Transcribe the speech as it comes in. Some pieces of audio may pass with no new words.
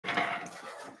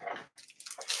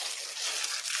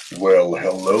Well,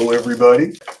 hello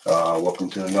everybody. Welcome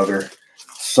to another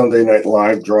Sunday Night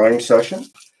Live drawing session.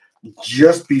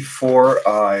 Just before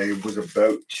I was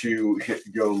about to hit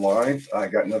go live, I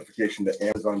got notification that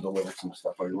Amazon delivered some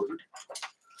stuff I ordered.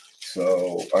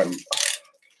 So I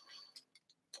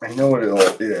know what it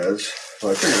all is, but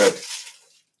I figured I'd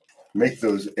make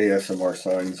those ASMR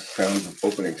sounds of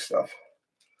opening stuff.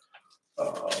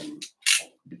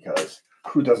 Because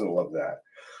who doesn't love that?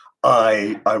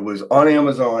 I was on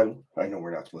Amazon. I know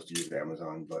we're not supposed to use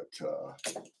Amazon, but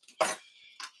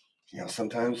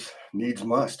sometimes needs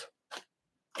must.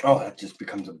 Oh, that just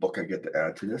becomes a book I get to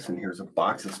add to this. And here's a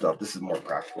box of stuff. This is more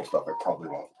practical stuff. I probably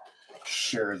won't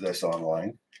share this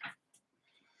online.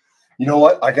 You know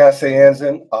what? I gotta say,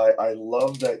 Anzin, I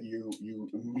love that you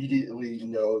immediately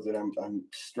know that I'm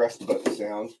stressed about the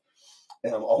sound,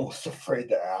 and I'm almost afraid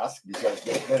to ask because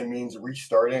then it means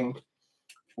restarting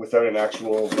without an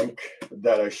actual link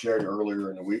that I shared earlier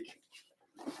in the week.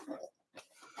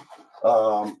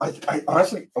 I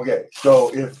honestly, okay,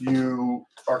 so if you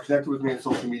are connected with me on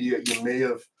social media, you may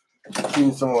have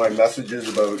seen some of my messages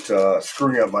about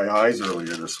screwing up my eyes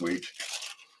earlier this week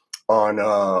on,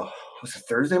 was it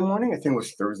Thursday morning? I think it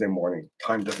was Thursday morning.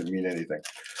 Time doesn't mean anything.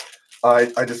 I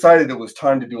decided it was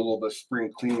time to do a little bit of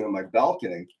spring cleaning on my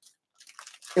balcony.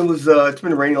 It was, it's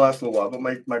been raining the last little while, but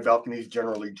my balcony is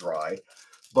generally dry.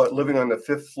 But living on the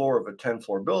 5th floor of a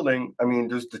 10-floor building, I mean,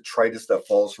 there's detritus that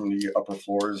falls from the upper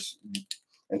floors,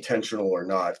 intentional or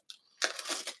not.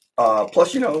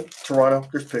 Plus, Toronto,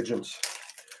 there's pigeons.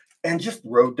 And just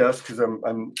road dust because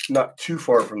I'm not too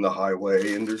far from the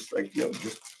highway. And there's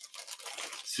just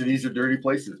cities are dirty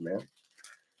places, man.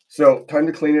 So time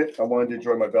to clean it. I wanted to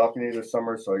enjoy my balcony this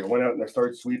summer. So I went out and I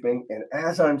started sweeping. And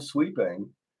as I'm sweeping,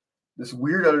 this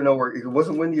weird out of nowhere, it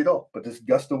wasn't windy at all, but this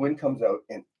gust of wind comes out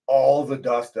and all the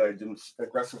dust that I didn't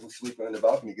aggressively sleeping on the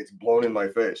balcony gets blown in my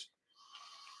face.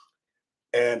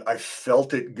 And I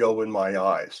felt it go in my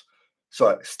eyes. So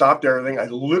I stopped everything. I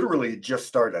literally just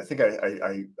started. I think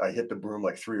I hit the broom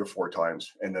like 3 or 4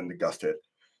 times and then the gust hit.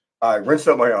 I rinsed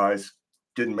out my eyes.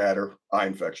 Didn't matter. Eye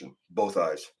infection, both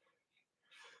eyes.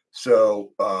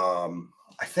 So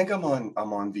I think I'm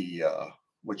on the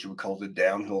what you would call the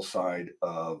downhill side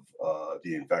of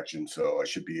the infection. So I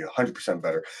should be 100%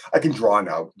 better. I can draw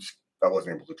now. I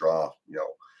wasn't able to draw,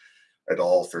 at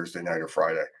all Thursday night or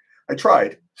Friday. I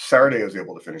tried. Saturday I was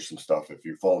able to finish some stuff. If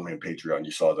you follow me on Patreon,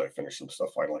 you saw that I finished some stuff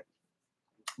finally.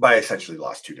 But I essentially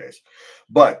lost 2 days.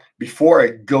 But before I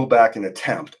go back and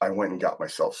attempt, I went and got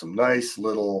myself some nice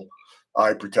little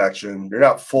eye protection. They're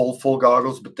not full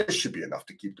goggles, but this should be enough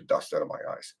to keep the dust out of my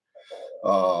eyes.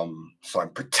 So I'm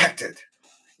protected.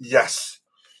 Yes.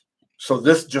 So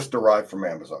this just arrived from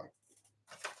Amazon.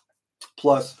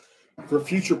 Plus, for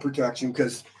future protection,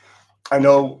 because I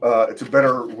know it's a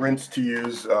better rinse to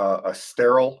use a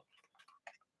sterile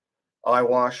eye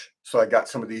wash. So I got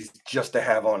some of these just to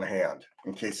have on hand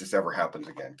in case this ever happens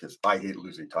again, because I hate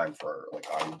losing time for like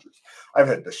eye injuries. I've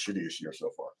had the shittiest year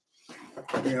so far.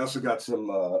 And I also got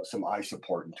some eye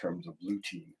support in terms of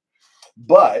lutein.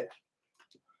 But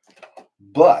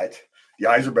the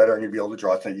eyes are better. I'm going to be able to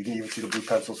draw tonight. You can even see the blue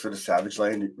pencils for the Savage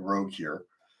Land Rogue here.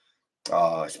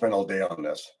 I spent all day on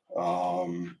this. I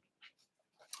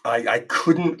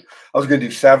was going to do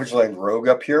Savage Land Rogue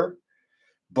up here,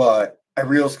 but I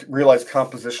realized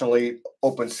compositionally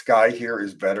open sky here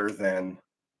is better than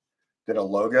a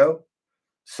logo.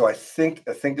 So I think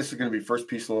this is going to be first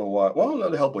piece in a little while. Well, no,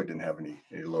 the Hellboy didn't have any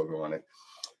logo on it.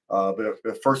 But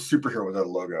the first superhero without a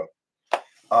logo.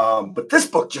 But this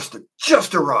book just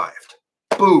arrived.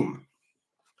 Boom.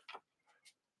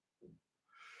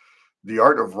 The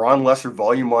Art of Ron Lesser,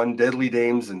 Volume 1, Deadly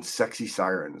Dames and Sexy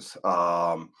Sirens.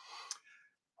 Now,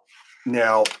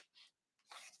 I'm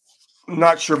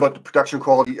not sure about the production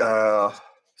quality.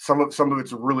 Some of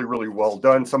it's really, really well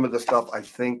done. Some of the stuff I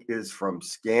think is from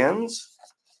scans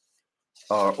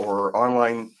or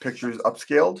online pictures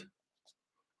upscaled.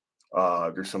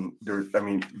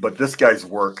 But this guy's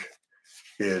work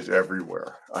is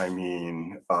everywhere. I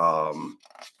mean, I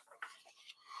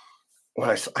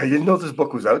didn't know this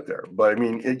book was out there, but I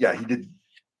mean, he did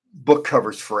book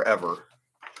covers forever.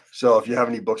 So if you have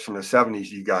any books from the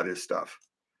 70s, you got his stuff.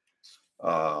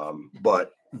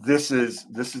 But this is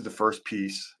the first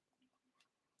piece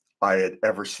I had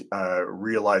ever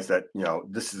realized that,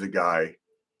 this is a guy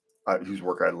whose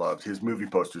work I loved. His movie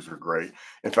posters are great.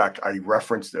 In fact, I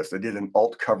referenced this. I did an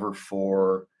alt cover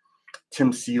for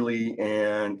Tim Seeley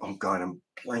and, oh God, I'm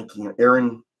blanking,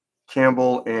 Aaron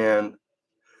Campbell, and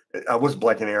I was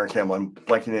blanking Aaron Campbell. I'm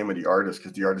blanking the name of the artist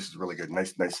because the artist is really good.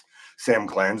 Nice Sam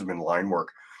Glansman line work.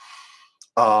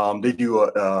 They do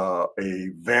a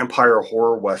vampire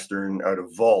horror western out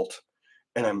of Vault,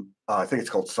 and I think it's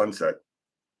called Sunset.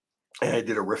 And I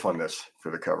did a riff on this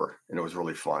for the cover, and it was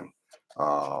really fun.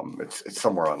 It's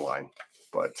somewhere online,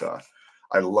 but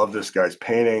I love this guy's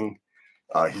painting.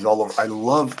 He's all over. I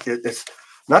love it. It's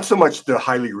not so much the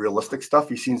highly realistic stuff.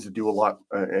 He seems to do a lot,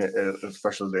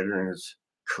 especially later in his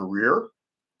career.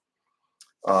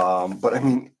 But I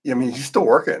mean, he's still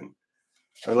working.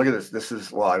 I mean, look at this. This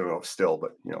is, well, I don't know if still,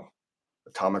 but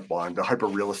Atomic Blonde. The hyper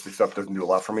realistic stuff doesn't do a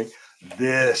lot for me.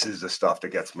 This is the stuff that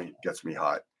gets me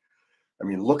hot. I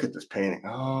mean, look at this painting.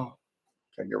 Oh,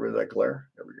 can I get rid of that glare?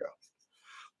 There we go.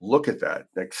 Look at that.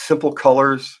 Like simple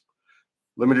colors,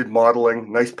 limited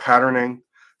modeling, nice patterning,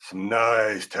 some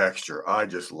nice texture. I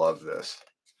just love this.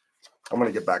 I'm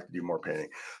going to get back to do more painting.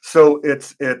 So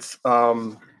it's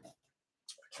I'm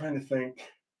trying to think.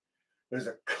 There's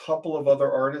a couple of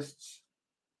other artists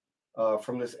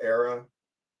from this era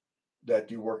that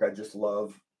do work I just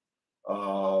love.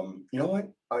 You know what?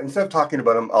 Instead of talking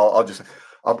about them,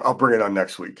 I'll bring it on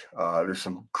next week. There's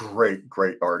some great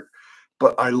art,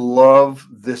 but I love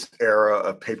this era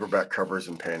of paperback covers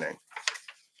and painting.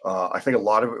 I think a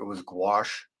lot of it was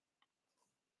gouache.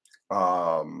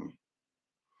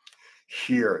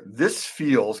 Here, this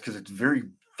feels, because it's very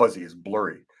fuzzy, it's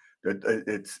blurry.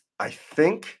 I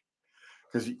think,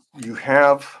 because you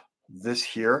have this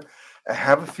here, I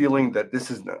have a feeling that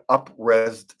this is an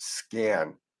up-resed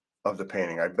scan of the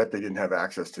painting. I bet they didn't have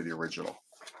access to the original.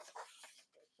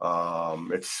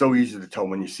 It's so easy to tell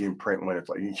when you see him print, when it's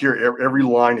like, you hear every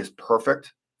line is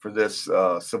perfect for this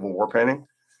Civil War painting,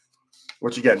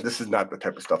 which again, this is not the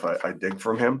type of stuff I dig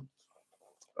from him.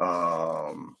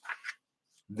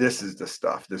 This is the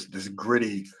stuff, this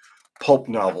gritty pulp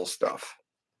novel stuff.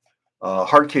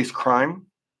 Hard Case Crime,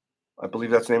 I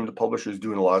believe that's the name of the publisher, is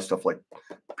doing a lot of stuff like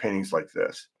paintings like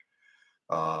this.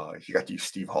 You got to use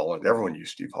Steve Holland. Everyone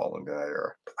used Steve Holland in that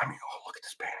era. But I mean, oh, look at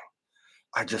this painting.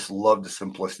 I just love the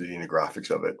simplicity and the graphics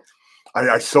of it.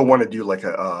 I so want to do like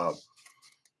a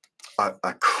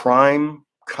crime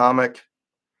comic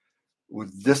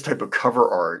with this type of cover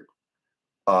art,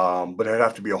 but it'd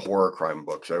have to be a horror crime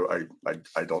book. So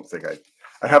I don't think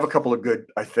I have a couple of good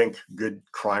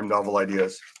crime novel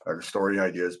ideas or story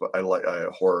ideas, but I like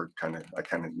horror I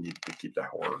kind of need to keep that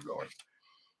horror going.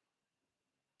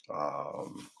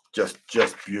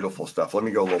 Just beautiful stuff. Let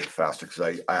me go a little bit faster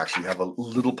because I actually have a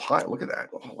little pile. Look at that.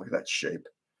 Oh, look at that shape.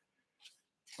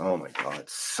 Oh my God,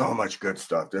 so much good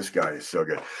stuff. This guy is so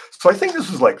good. So I think this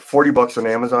was like $40 on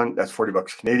Amazon. That's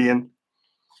 $40 Canadian.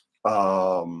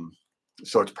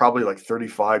 So it's probably like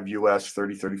 35 US,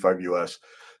 35 US.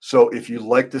 So if you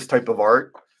like this type of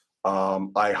art,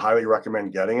 I highly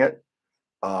recommend getting it.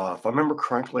 If I remember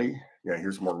correctly, yeah,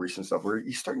 here's more recent stuff where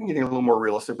you start getting a little more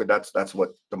realistic, but that's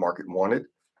what the market wanted.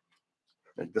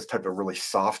 Like this type of really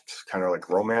soft, kind of like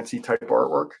romancy type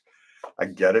artwork. I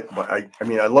get it, but I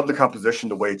mean, I love the composition,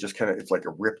 the way it just it's like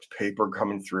a ripped paper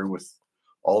coming through with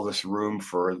all this room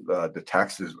for the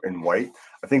text is in white.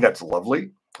 I think that's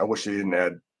lovely. I wish they didn't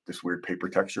add this weird paper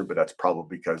texture, but that's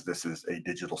probably because this is a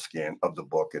digital scan of the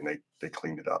book and they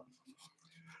cleaned it up.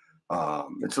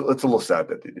 It's a little sad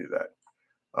that they do that.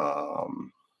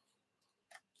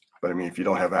 But I mean, if you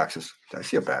don't have access, did I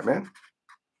see a Batman?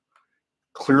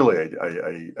 Clearly,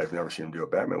 I've never seen him do a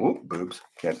Batman. Ooh, boobs.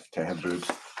 Can't have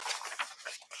boobs.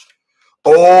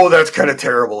 Oh, that's kind of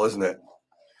terrible, isn't it?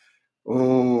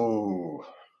 Ooh.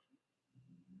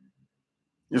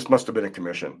 This must have been a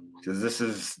commission, because this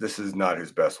is not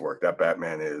his best work. That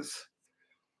Batman is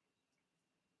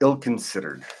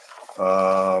ill-considered.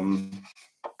 Well,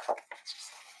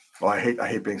 I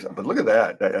hate being, but look at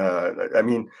that. I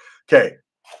mean, okay,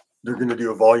 they're going to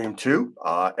do a volume 2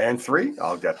 and 3.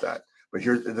 I'll get that. But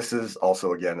this is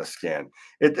also, again, a scan.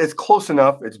 It's close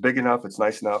enough. It's big enough. It's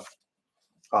nice enough.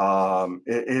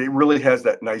 It really has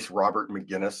that nice Robert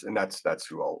McGinnis, and that's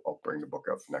who I'll bring the book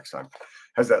up next time.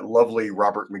 Has that lovely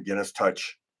Robert McGinnis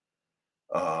touch.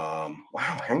 Wow,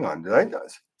 hang on, did I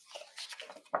does?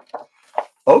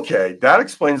 Okay, that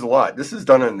explains a lot. This is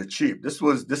done on the cheap. This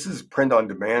is print on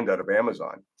demand out of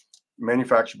Amazon,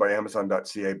 manufactured by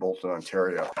Amazon.ca, Bolton,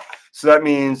 Ontario. So that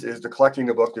means is they're collecting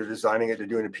the book, they're designing it, they're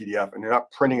doing a PDF, and they're not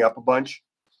printing up a bunch.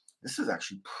 This is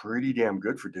actually pretty damn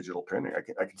good for digital printing.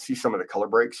 I can see some of the color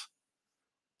breaks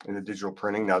in the digital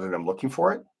printing now that I'm looking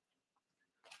for it.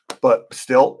 But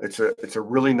still, it's a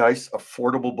really nice,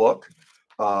 affordable book.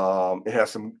 It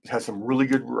has some really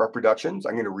good reproductions.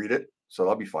 I'm going to read it, so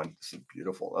that'll be fun. This is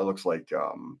beautiful. That looks like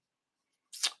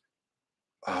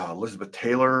Elizabeth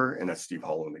Taylor, and that's Steve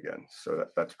Holland again. So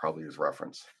that's probably his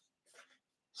reference.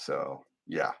 So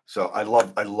Yeah. So I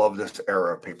love this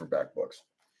era of paperback books.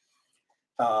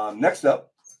 Next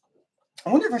up, I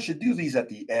wonder if I should do these at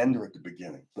the end or at the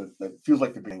beginning, but it feels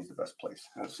like the beginning is the best place.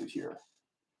 Let's see here.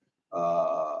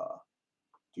 Uh,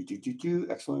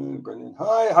 Excellent, Brendan.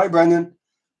 Hi, Brendan.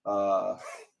 I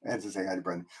had to say hi to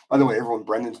Brendan. By the way, everyone,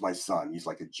 Brendan's my son. He's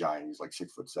like a giant. He's like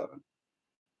 6'7".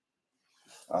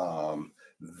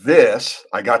 This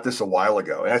I got this a while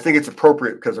ago, and I think it's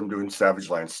appropriate because I'm doing Savage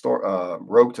Land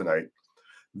Rogue tonight.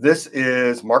 This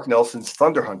is Mark Nelson's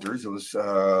Thunder Hunters. It was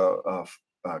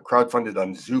crowdfunded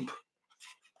on Zoop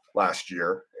last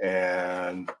year,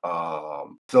 and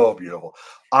so beautiful.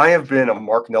 I have been a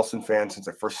Mark Nelson fan since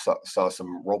I first saw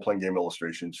some role-playing game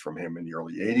illustrations from him in the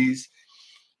early 80s.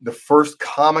 The first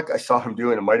comic I saw him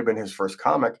do, and it might have been his first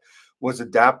comic, was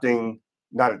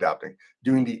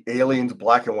doing the Aliens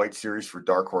black and white series for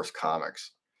Dark Horse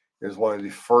Comics. It was one of the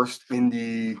first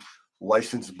indie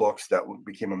licensed books that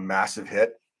became a massive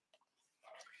hit.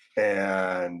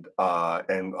 And I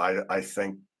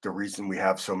think the reason we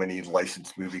have so many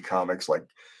licensed movie comics like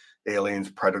Aliens,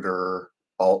 Predator,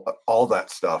 all that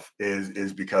stuff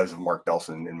is because of Mark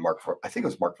Nelson and I think it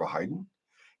was Mark Verheiden.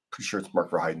 Pretty sure it's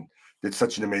Mark Verheiden. Did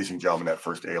such an amazing job in that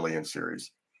first Alien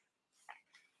series.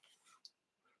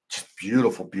 Just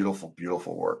beautiful, beautiful,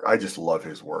 beautiful work. I just love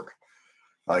his work.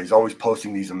 He's always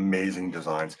posting these amazing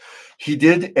designs. He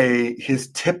did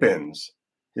his tip-in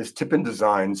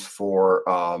designs for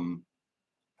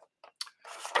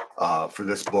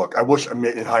this book.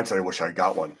 In hindsight, I wish I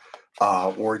got one.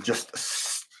 Were just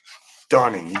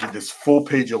stunning. He did this full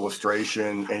page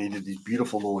illustration, and he did these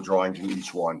beautiful little drawings in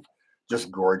each one.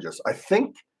 Just gorgeous. I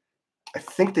think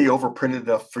they overprinted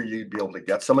enough for you to be able to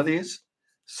get some of these.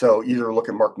 So either look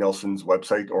at Mark Nelson's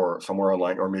website or somewhere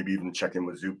online, or maybe even check in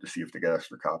with Zoop to see if they get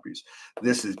extra copies.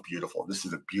 This is beautiful. This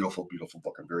is a beautiful, beautiful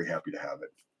book. I'm very happy to have it.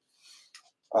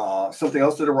 Something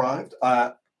else that arrived.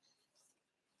 I'm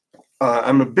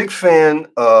a big fan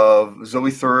of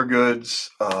Zoe Thorogood's,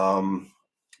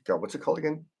 what's it called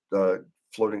again? The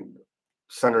Floating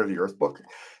Center of the Earth book.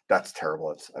 That's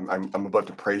terrible. I'm about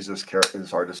to praise this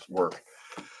artist's work.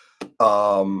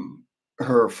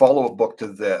 Her follow-up book to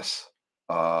this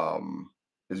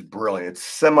is brilliant. It's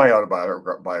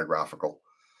semi-autobiographical.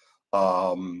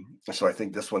 So I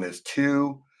think this one is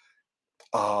too.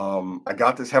 I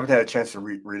got this, haven't had a chance to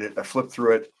read it. I flipped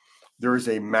through it. There is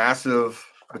a massive,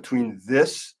 between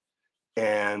this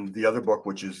and the other book,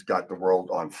 which has got the world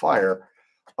on fire,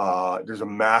 there's a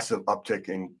massive uptick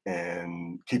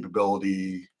in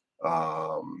capability,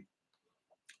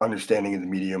 understanding of the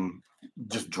medium,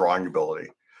 just drawing ability.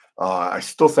 I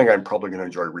still think I'm probably going to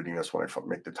enjoy reading this when I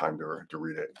make the time to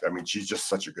read it. I mean, she's just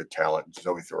such a good talent.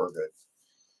 Zoe Thorogood.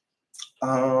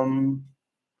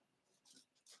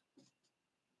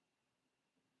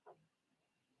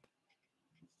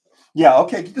 Yeah,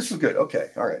 okay, this is good.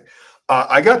 Okay, all right.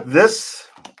 I got this.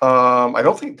 I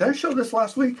don't think, did I show this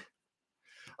last week?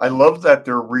 I love that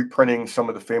they're reprinting some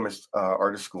of the famous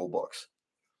artist school books.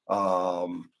 A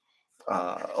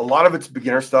lot of it's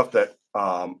beginner stuff that,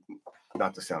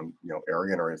 not to sound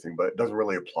arrogant or anything, but it doesn't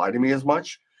really apply to me as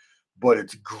much. But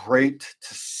it's great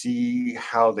to see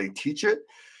how they teach it,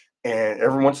 and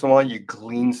every once in a while you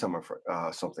glean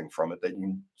something from it that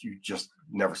you just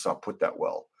never saw put that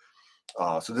well.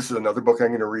 So this is another book I'm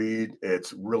going to read.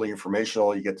 It's really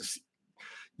informational.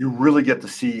 You really get to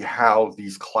see how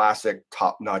these classic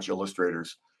top-notch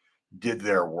illustrators did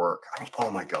their work. I mean, oh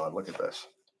my God, look at this.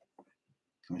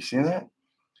 Can you see that?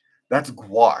 That's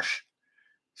gouache.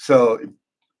 So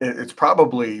it's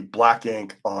probably black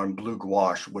ink on blue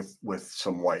gouache with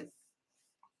some white.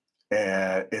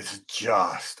 And it's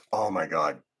just, oh my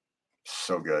God,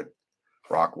 so good.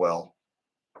 Rockwell.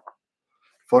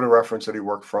 Photo reference that he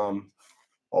worked from.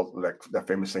 All that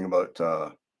famous thing about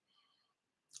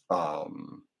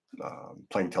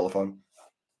playing telephone.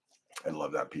 I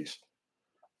love that piece.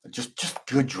 Just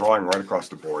good drawing right across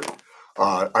the board.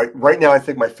 Right now, I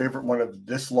think my favorite one of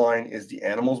this line is the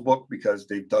animals book, because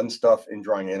they've done stuff in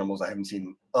drawing animals I haven't seen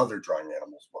in other drawing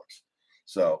animals books.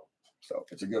 So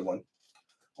it's a good one.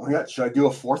 Oh yeah, should I do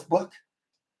a fourth book,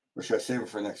 or should I save it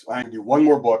for next? I can do one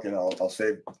more book, and I'll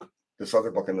save this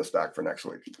other book in the stack for next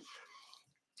week.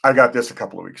 I got this a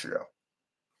couple of weeks ago.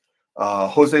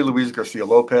 Jose Luis Garcia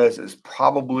Lopez is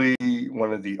probably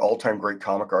one of the all-time great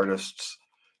comic artists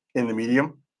in the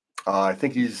medium. I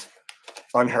think he's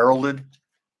unheralded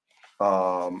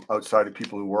outside of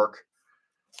people who work.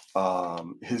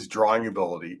 His drawing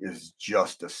ability is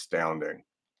just astounding.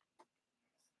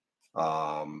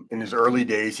 In his early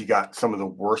days, he got some of the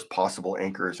worst possible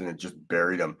inkers, and it just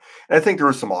buried him. And I think there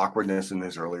was some awkwardness in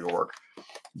his earlier work.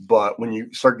 But when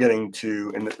you start getting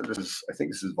to, and I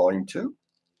think this is volume 2.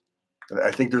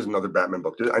 I think there's another Batman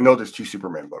book. I know there's 2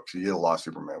 Superman books. He did a lot of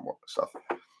Superman stuff.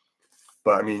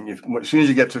 But I mean, as soon as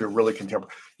you get to the really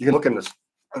contemporary, you can look in this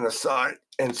on the side,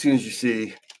 and as soon as you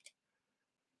see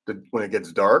when it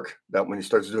gets dark, that when he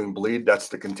starts doing bleed, that's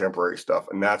the contemporary stuff,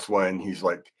 and that's when he's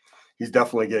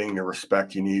definitely getting the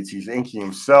respect he needs. He's inking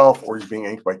himself, or he's being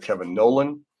inked by Kevin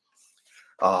Nolan.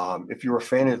 If you're a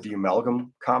fan of the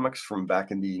Amalgam comics from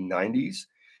back in the 90s,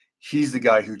 he's the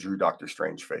guy who drew Doctor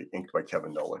Strange Fate, inked by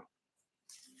Kevin Nolan.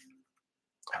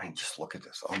 I mean, just look at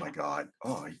this. Oh my God.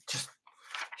 Oh,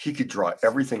 he could draw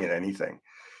everything and anything.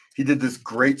 He did this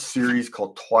great series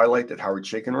called Twilight that Howard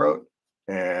Chaykin wrote,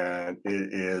 and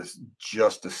it is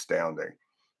just astounding.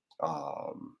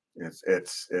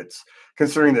 It's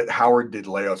considering that Howard did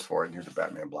layouts for it. And here's a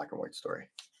Batman black and white story.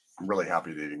 I'm really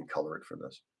happy they didn't color it for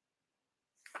this.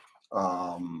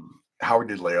 Howard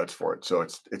did layouts for it, so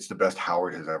it's the best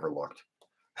Howard has ever looked.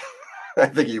 I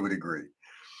think he would agree.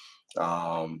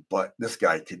 But this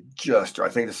guy could just, I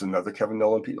think this is another Kevin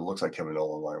Nolan piece. It looks like Kevin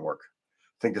Nolan line work.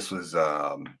 I think this was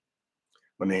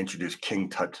when they introduced King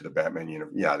Tut to the Batman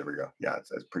universe. Yeah, there we go. Yeah, I'm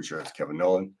pretty sure it's Kevin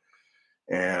Nolan.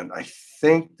 And I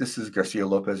think this is Garcia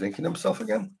Lopez inking himself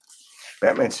again.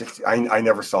 Batman 60. I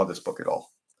never saw this book at all.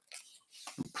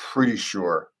 I'm pretty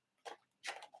sure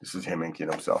this is him inking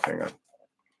himself. Hang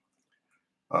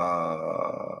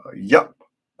on. Yep.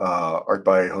 Art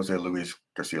by Jose Luis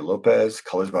Garcia Lopez.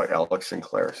 Colors by Alex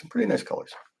Sinclair. Some pretty nice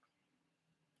colors.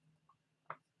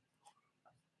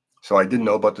 So I didn't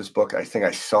know about this book. I think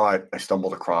I saw it. I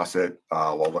stumbled across it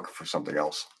while looking for something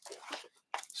else.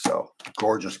 So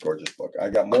gorgeous, gorgeous book. I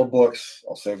got more books.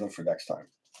 I'll save them for next time.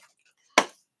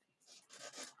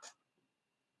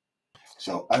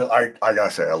 So I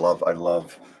gotta say, I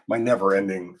love my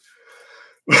never-ending,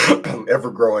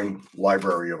 ever-growing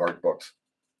library of art books.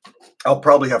 I'll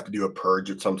probably have to do a purge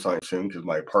at some time soon because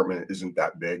my apartment isn't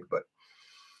that big, but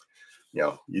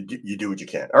you do what you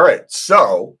can. All right,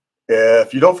 so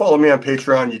if you don't follow me on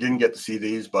Patreon, you didn't get to see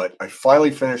these, but I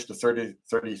finally finished the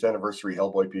 30th anniversary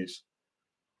Hellboy piece.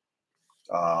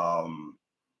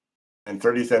 And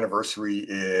 30th anniversary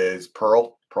is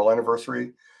Pearl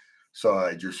anniversary. So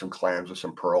I drew some clams with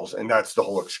some pearls, and that's the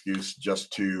whole excuse,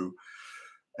 just to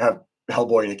have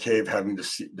Hellboy in a cave having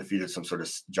defeated some sort of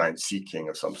giant sea king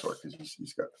of some sort, because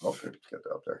he's got, get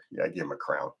that up there. Yeah, I gave him a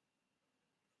crown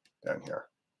down here.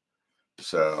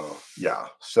 So yeah,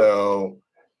 so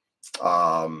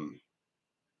I'll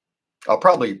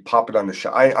probably pop it on the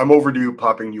shop. I'm overdue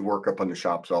popping new work up on the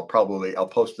shop, so I'll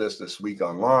post this week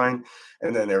online,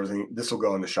 and then this will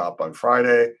go in the shop on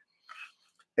Friday.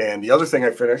 And the other thing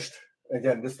I finished,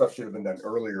 again, this stuff should have been done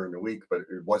earlier in the week, but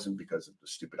it wasn't because of the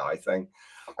stupid eye thing.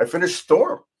 I finished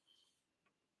Storm.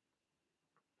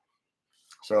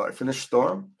 So I finished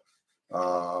Storm.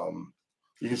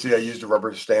 You can see I used a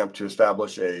rubber stamp to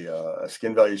establish a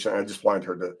skin value. I just wanted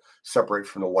her to separate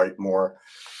from the white more.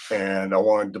 And I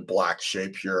wanted the black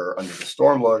shape here under the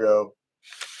Storm logo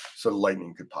so the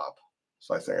lightning could pop.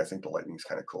 So I think the lightning is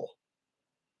kind of cool.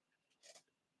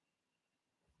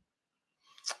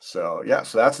 So yeah,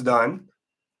 so that's done.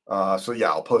 So yeah,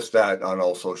 I'll post that on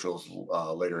all socials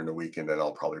later in the week, and then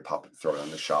I'll probably throw it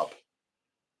on the shop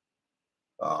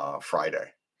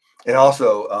Friday. And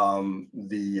also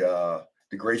the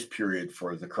grace period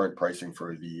for the current pricing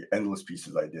for the endless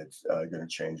pieces I did going to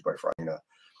change by Friday. I'm going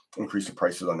to increase the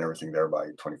prices on everything there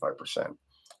by 25%.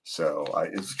 So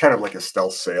it's kind of like a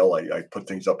stealth sale. I put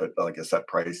things up at like a set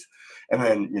price, and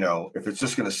then if it's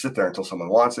just going to sit there until someone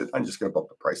wants it, I'm just going to bump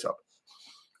the price up.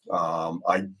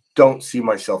 I don't see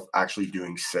myself actually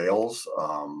doing sales.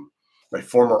 My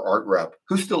former art rep,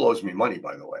 who still owes me money,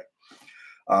 by the way,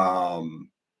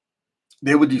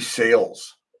 they would do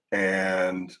sales,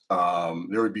 and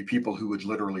there would be people who would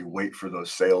literally wait for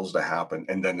those sales to happen,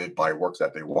 and then they'd buy work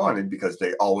that they wanted because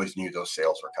they always knew those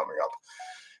sales were coming up.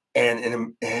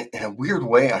 And in a weird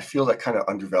way, I feel that kind of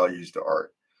undervalues the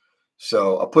art.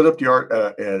 So I'll put up the art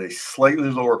at a slightly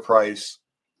lower price.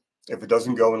 If it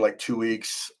doesn't go in like 2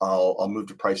 weeks, I'll move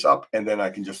the price up, and then I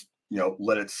can just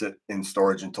let it sit in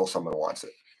storage until someone wants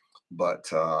it.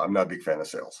 But I'm not a big fan of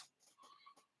sales.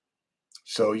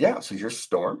 So yeah, so here's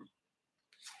Storm,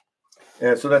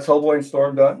 and so that's Hellboy and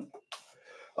Storm done.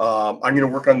 I'm going to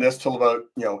work on this till about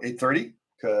 8:30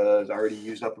 because I already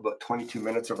used up about 22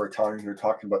 minutes of our time here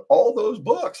talking about all those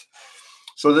books.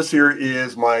 So this here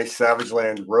is my Savage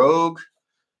Land Rogue.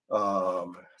 I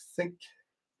think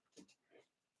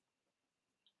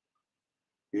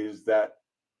is that.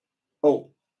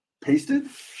 Oh, pasted?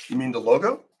 You mean the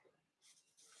logo?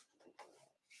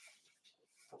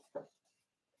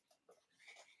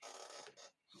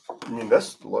 You mean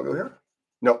this, the logo here?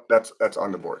 Nope, that's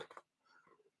on the board.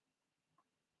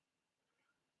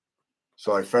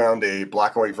 So I found a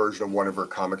black and white version of one of her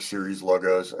comic series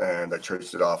logos, and I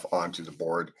traced it off onto the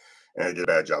board, and I did a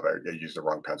bad job. I used the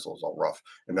wrong pencil; it was all rough,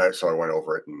 and so I went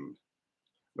over it and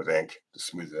with ink to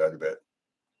smooth it out a bit.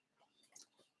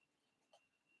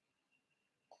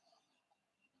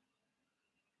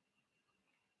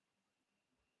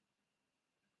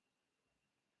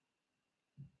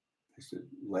 Is the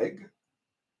leg?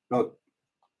 No,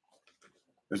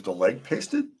 is the leg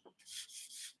pasted?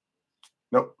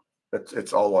 Nope,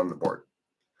 it's all on the board.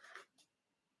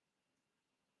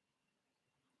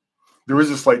 There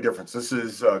is a slight difference. This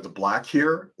is the black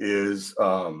here is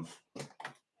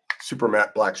super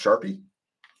matte black Sharpie,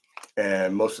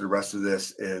 and most of the rest of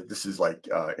this is like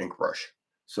ink brush.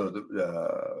 So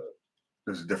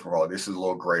there's a different quality. This is a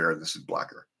little grayer. This is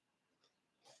blacker.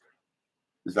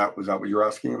 Was that what you were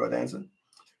asking about, Anson?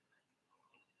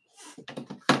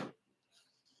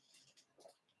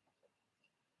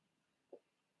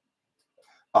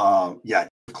 Yeah,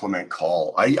 Clement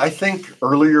Call. I think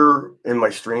earlier in my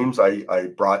streams I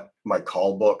brought my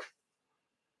call book.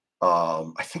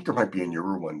 I think there might be a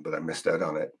newer one, but I missed out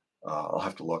on it. I'll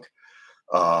have to look.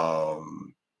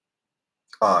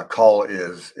 Call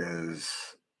is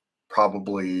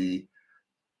probably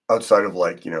outside of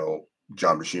like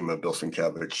John Mishima, Bill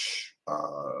Sienkiewicz,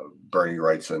 Bernie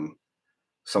Wrightson,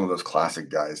 some of those classic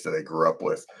guys that I grew up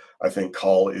with. I think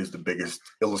Call is the biggest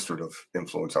illustrative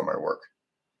influence on my work.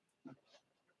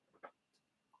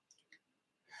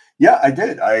 Yeah, I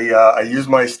did. I used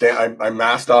my stand. I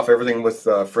masked off everything with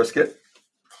Frisket,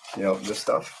 this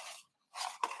stuff,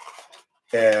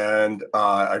 and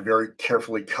I very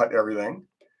carefully cut everything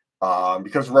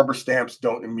because rubber stamps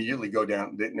don't immediately go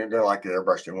down. They're like the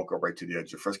airbrush; they won't go right to the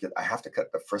edge of Frisket. I have to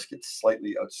cut the Frisket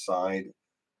slightly outside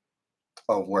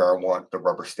of where I want the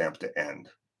rubber stamp to end.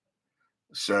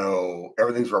 So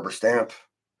everything's rubber stamp.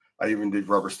 I even did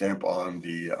rubber stamp on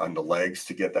the legs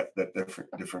to get that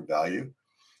different value.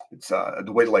 It's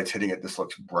the way the light's hitting it. This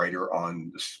looks brighter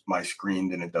on my screen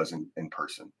than it does in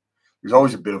person. There's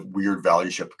always a bit of weird value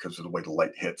shift because of the way the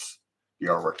light hits the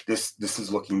artwork. This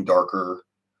is looking darker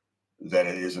than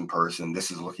it is in person.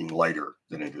 This is looking lighter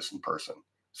than it is in person.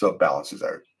 So it balances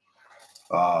out.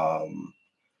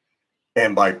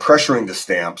 And by pressuring the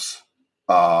stamps,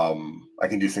 I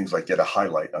can do things like get a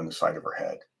highlight on the side of her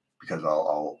head because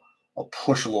I'll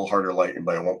push a little harder light,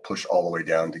 but I won't push all the way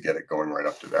down to get it going right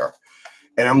up to there.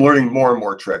 And I'm learning more and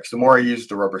more tricks. The more I use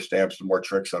the rubber stamps, the more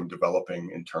tricks I'm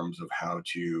developing in terms of how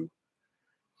to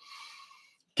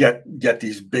get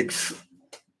these big,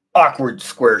 awkward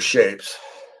square shapes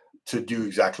to do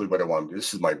exactly what I want to do.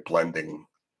 This is my blending.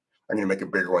 I'm going to make a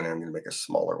bigger one and I'm going to make a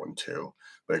smaller one too.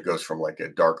 But it goes from like a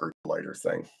darker to lighter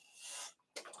thing.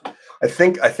 I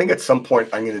think at some point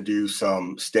I'm going to do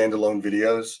some standalone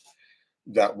videos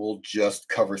that will just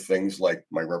cover things like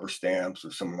my rubber stamps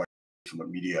or some of the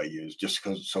media I use, just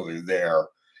because so they're there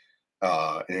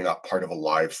and they're not part of a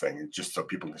live thing. Just so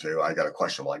people can say, "Oh, I got a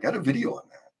question." Well, I got a video on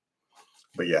that.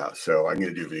 But yeah, so I'm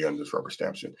going to do a video on this rubber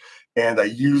stamp soon. And I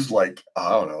use like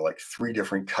 3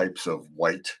 different types of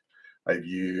white. I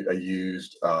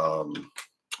used for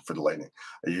the lightning.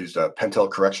 I used a Pentel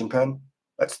correction pen.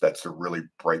 That's a really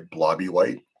bright blobby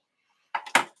white.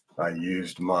 I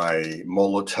used my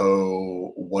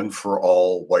Molotow One for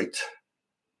All white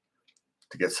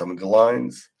to get some of the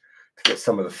lines. To get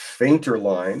some of the fainter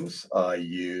lines, I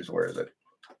use, where is it?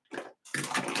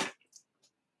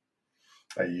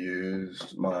 I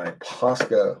used my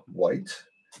Posca white,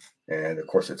 and of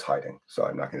course it's hiding, so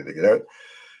I'm not going to dig it out.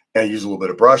 And I use a little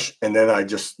bit of brush, and then I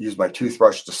just use my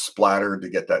toothbrush to splatter to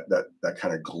get that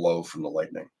kind of glow from the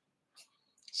lightning.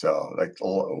 So like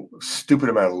a stupid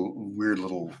amount of weird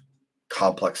little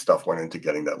complex stuff went into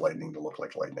getting that lightning to look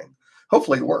like lightning.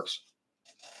 Hopefully it works.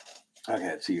 Okay,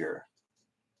 let's see here.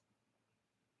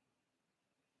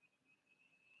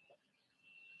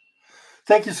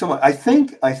 Thank you so much. I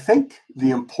think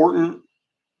the important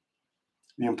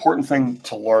thing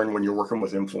to learn when you're working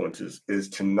with influences is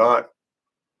to not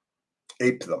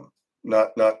ape them,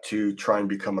 not to try and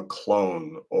become a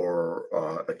clone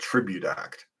or a tribute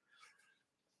act.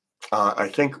 I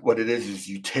think what it is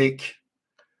you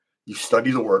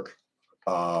study the work,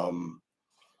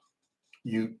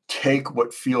 you take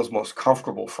what feels most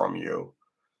comfortable from you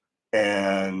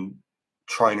and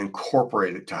try and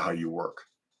incorporate it to how you work.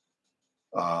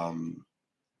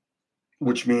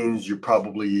 Which means you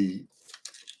probably,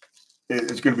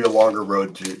 it's going to be a longer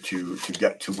road to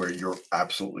get to where you're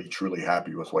absolutely truly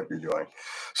happy with what you're doing.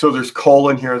 So there's Cole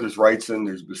in here, there's Wrightson,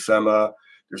 there's Buscema,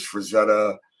 there's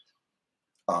Frazetta,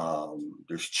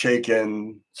 there's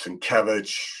Chaikin,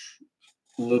 Sienkiewicz,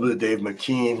 a little bit of Dave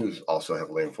McKean, who's also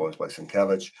heavily influenced by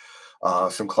Sienkiewicz,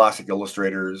 some classic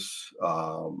illustrators.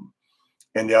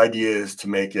 And the idea is to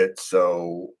make it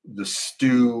so the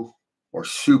stew or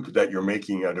soup that you're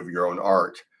making out of your own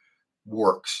art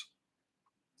works.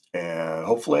 And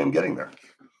hopefully I'm getting there.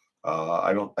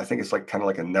 I think it's like kind of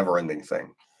like a never ending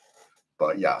thing,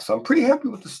 but yeah, so I'm pretty happy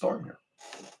with the storm here.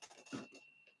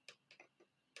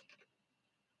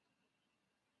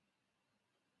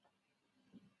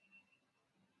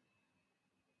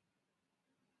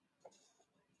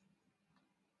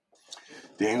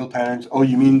 The angle patterns. Oh,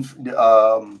 you mean,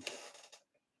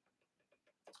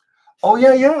 oh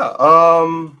yeah.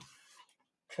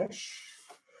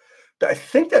 I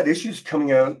think that issue's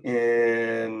coming out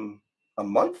in a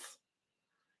month.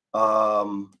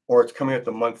 Or it's coming out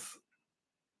the month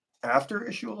after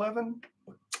issue 11.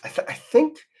 I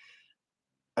think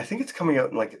it's coming out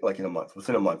in like in a month,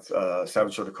 within a month.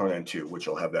 Savage Sword of Conan 2, which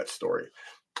will have that story.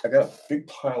 I got a big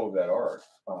pile of that art.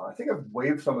 I think I've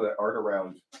waved some of that art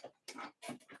around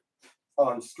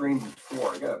on stream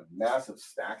before. I got a massive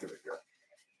stack of it here.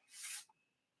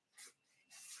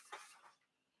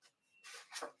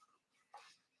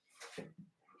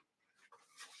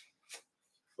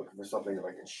 Looking for something if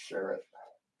I can share it.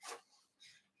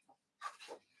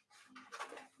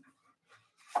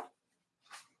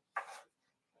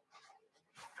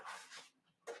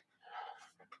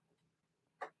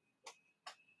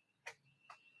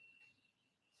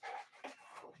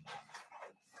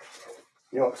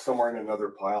 You know, somewhere in another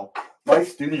pile. My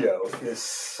studio is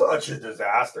such a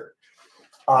disaster.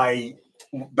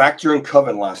 Back during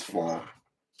Coven last fall,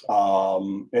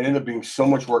 it ended up being so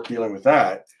much work dealing with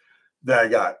that I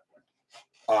got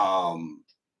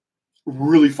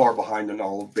really far behind on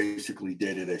all basically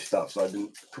day-to-day stuff. So I've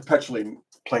been perpetually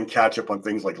playing catch up on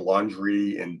things like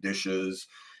laundry and dishes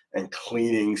and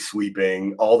cleaning,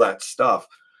 sweeping, all that stuff.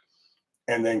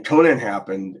 And then Conan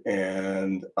happened,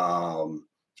 and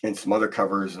some other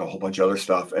covers and a whole bunch of other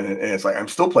stuff. And it's like I'm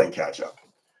still playing catch up.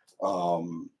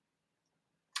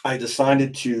 I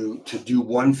decided to do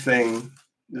one thing.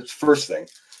 This first thing.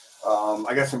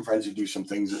 I got some friends who do some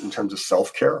things in terms of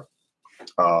self-care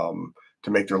to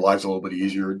make their lives a little bit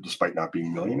easier, despite not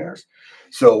being millionaires.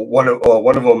 So one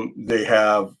of them, they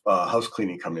have house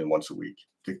cleaning come in once a week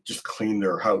to just clean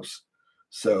their house.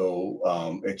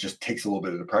 So it just takes a little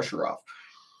bit of the pressure off.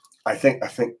 I think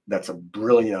that's a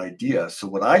brilliant idea. So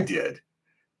what I did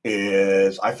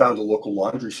is I found a local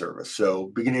laundry service. So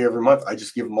beginning of every month, I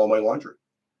just give them all my laundry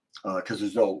because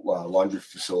there's no laundry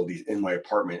facilities in my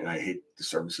apartment, and I hate the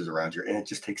services around here, and it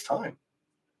just takes time.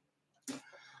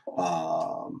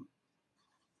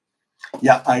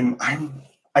 Yeah,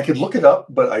 I could look it up,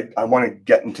 but I want to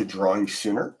get into drawing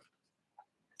sooner.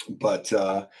 But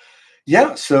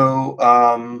yeah,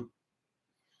 so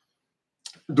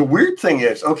the weird thing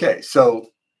is, okay, so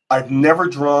I've never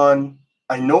drawn.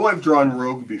 I know I've drawn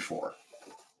Rogue before,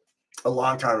 a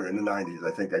long time ago in the '90s.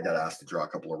 I think I got asked to draw a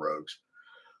couple of Rogues.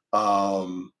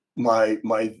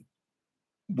 My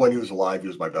when he was alive, he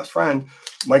was my best friend.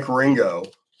 Mike Ringo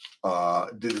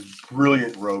did a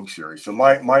brilliant Rogue series. So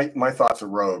my thoughts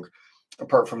of Rogue,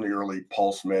 apart from the early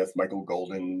Paul Smith, Michael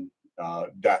Golden,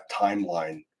 that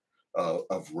timeline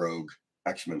of Rogue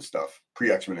X-Men stuff,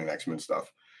 pre-X-Men and X-Men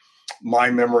stuff.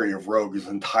 My memory of Rogue is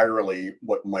entirely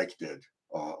what Mike did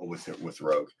with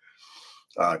Rogue,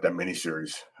 that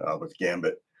miniseries with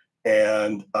Gambit,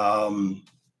 and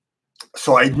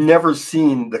so I'd never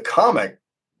seen the comic.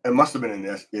 It must have been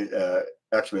an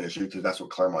X-Men issue because that's what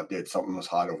Claremont did. Something was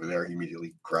hot over there. He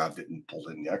immediately grabbed it and pulled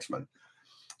it in the X-Men.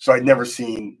 So I'd never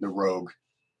seen the Rogue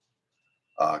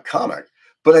comic,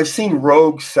 but I've seen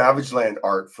Rogue Savage Land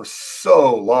art for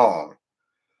so long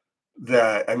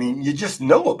that, I mean, you just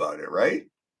know about it, right?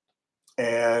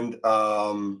 And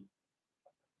I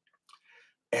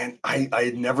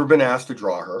had never been asked to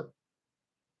draw her.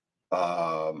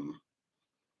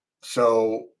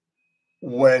 So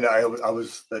when I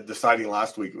was deciding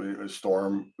last week, it was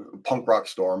Storm, Punk Rock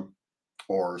Storm,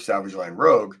 or Savage Land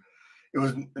Rogue, it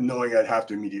was knowing I'd have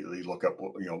to immediately look up,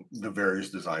 the various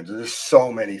designs. And there's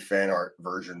so many fan art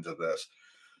versions of this.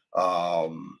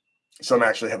 Some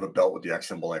actually have a belt with the X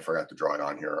symbol. I forgot to draw it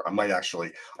on here.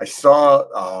 I saw,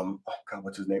 oh God,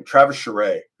 what's his name? Travis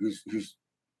Charest, who's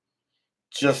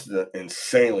just an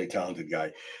insanely talented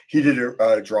guy. He did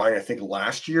a drawing, I think,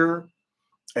 last year.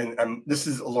 And this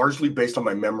is largely based on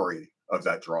my memory of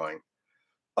that drawing.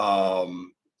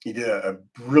 He did a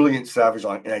brilliant Savage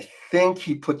line, and I think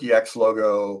he put the X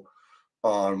logo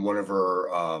on one of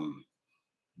her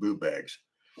boot bags.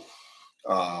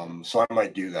 So I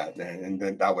might do that, and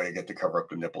then that way I get to cover up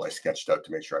the nipple I sketched out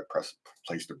to make sure I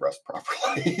place the breast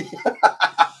properly.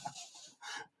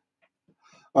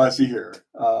 Let's see here.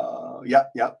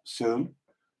 Yeah, soon.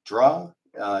 Draw.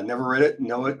 Never read it.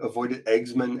 Know it. Avoided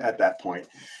Eggsman at that point.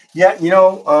 Yeah,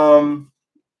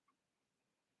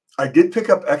 I did pick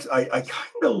up X. I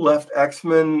kind of left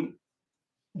X-Men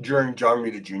during John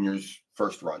Romita Jr.'s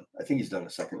first run. I think he's done a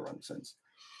second run since.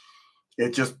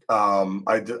 It just I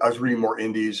was reading more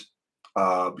indies,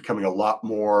 becoming a lot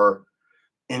more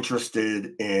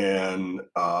interested in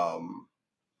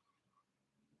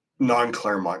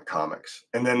non-Claremont comics,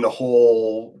 and then the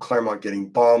whole Claremont getting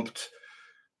bumped,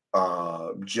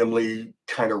 Jim Lee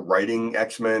kind of writing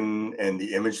X-Men and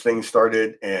the Image thing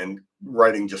started, and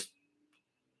writing just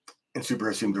in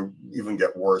superheroes seemed to even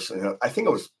get worse. And I think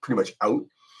it was pretty much out.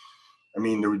 I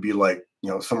mean, there would be like,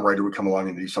 some writer would come along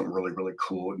and do something really, really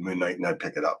cool at midnight, and I'd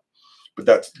pick it up. But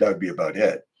that would be about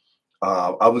it.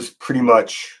 I was pretty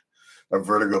much a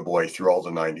Vertigo boy through all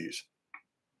the 90s.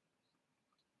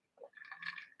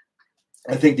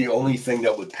 I think the only thing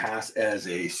that would pass as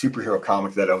a superhero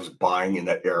comic that I was buying in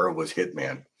that era was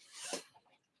Hitman.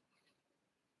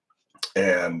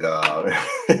 And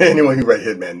anyone who read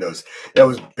Hitman knows that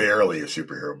was barely a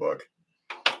superhero book.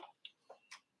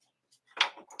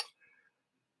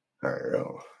 There you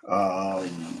go.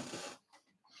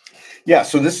 Yeah,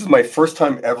 so this is my first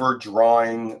time ever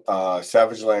drawing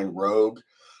Savage Land Rogue.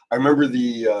 I remember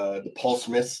the Paul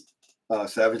Smith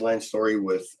Savage Land story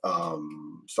with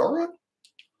Sauron,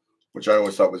 which I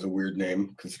always thought was a weird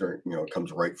name, considering it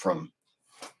comes right from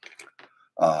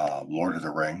Lord of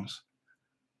the Rings.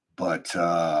 But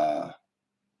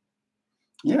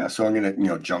yeah, so I'm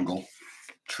gonna jungle,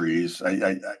 trees.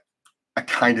 I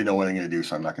kind of know what I'm gonna do,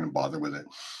 so I'm not gonna bother with it.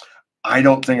 I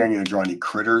don't think I'm gonna draw any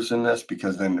critters in this,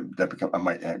 because then I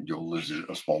might do a lizard,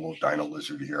 a small little dino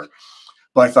lizard here.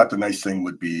 But I thought the nice thing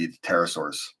would be the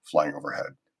pterosaurs flying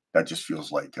overhead. That just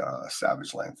feels like a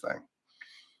Savage Land thing.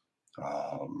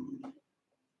 All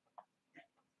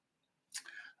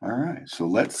right, so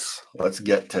let's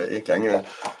get to it. I'm gonna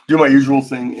do my usual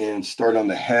thing and start on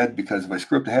the head, because if I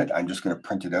screw up the head, I'm just gonna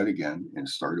print it out again and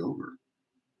start over.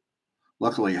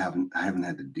 Luckily, I haven't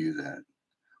had to do that.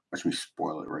 Watch me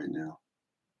spoil it right now.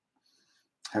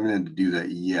 I haven't had to do that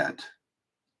yet.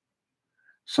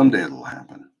 Someday it'll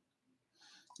happen.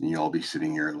 And you'll all be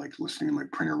sitting here like listening to my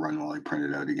printer run while I print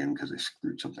it out again because I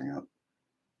screwed something up.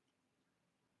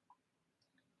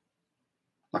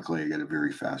 Luckily, I got a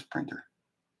very fast printer.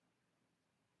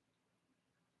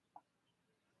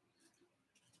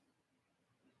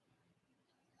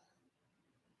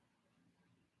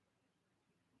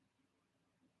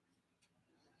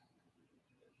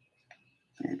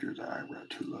 I think I drew the eyebrow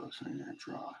too low, so I'm going to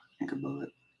draw ink above it.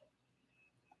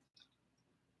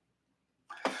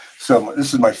 So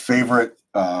this is my favorite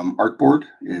art board.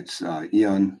 It's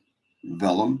Eon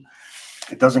Vellum.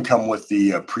 It doesn't come with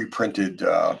the pre-printed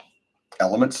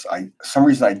elements. Some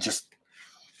reason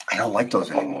I don't like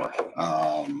those anymore.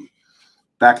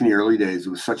 Back in the early days, it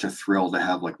was such a thrill to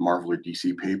have like Marvel or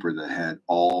DC paper that had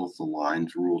all of the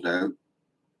lines ruled out.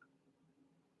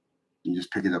 You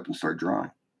just pick it up and start drawing.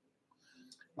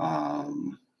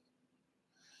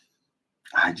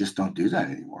 I just don't do that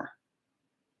anymore.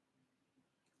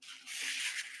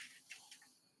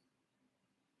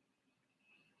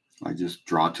 I just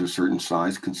draw to a certain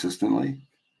size consistently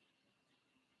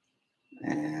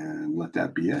and let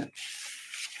that be it.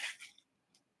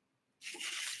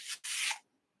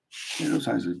 Okay, those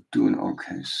eyes are doing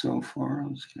okay so far.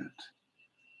 Let's get.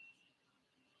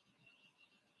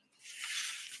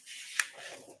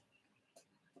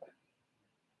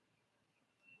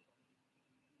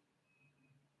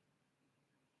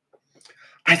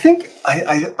 I think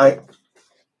I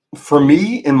for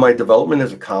me, in my development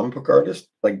as a comic book artist,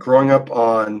 like growing up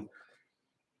on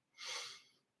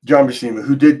John Buscema,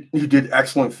 who did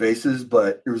excellent faces,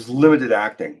 but there was limited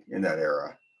acting in that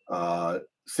era.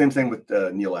 Same thing with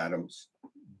Neil Adams,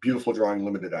 beautiful drawing,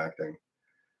 limited acting.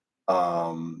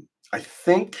 I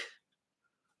think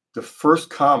the first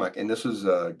comic, and this was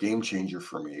a game changer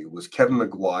for me, was Kevin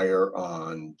Maguire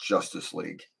on Justice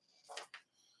League,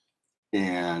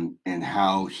 and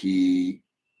how he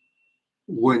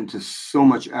went to so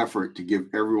much effort to give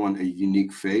everyone a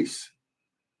unique face,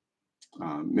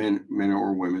 men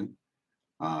or women.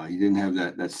 He didn't have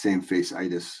that same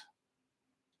face-itis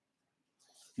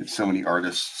that so many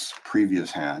artists previous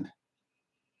had.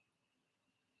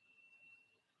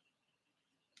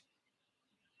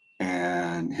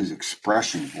 and his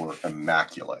expressions were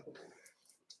immaculate.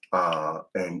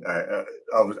 And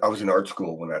I was in art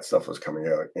school when that stuff was coming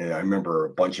out, and I remember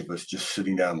a bunch of us just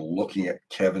sitting down looking at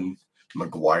Kevin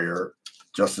McGuire,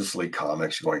 Justice League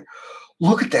Comics, going,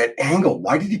 "Look at that angle!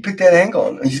 Why did he pick that angle?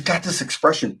 And he's got this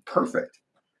expression perfect."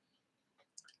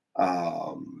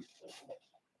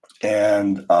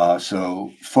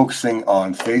 So focusing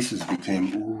on faces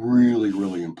became really,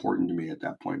 really important to me at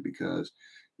that point, because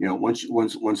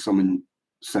once someone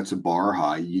sets a bar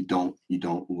high, you don't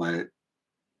let it.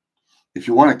 If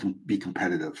you want to be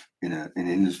competitive in an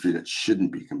industry that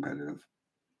shouldn't be competitive,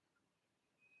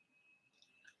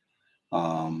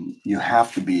 you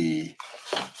have to be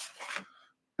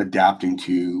adapting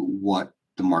to what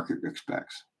the market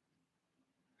expects.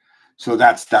 So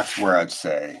that's where I'd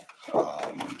say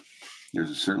there's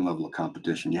a certain level of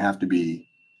competition. You have to be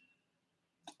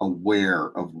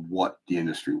aware of what the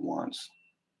industry wants,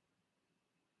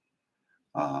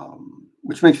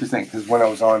 which makes me think, because when I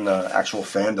was on actual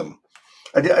fandom,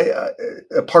 I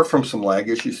apart from some lag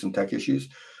issues, some tech issues,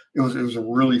 it was a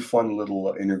really fun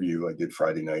little interview I did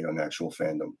Friday night on actual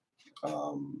fandom,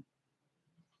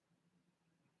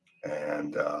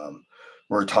 and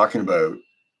we're talking about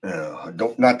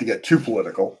not to get too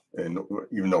political, and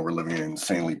even though we're living in an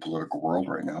insanely political world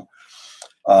right now,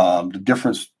 the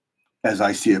difference, as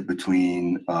I see it,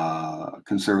 between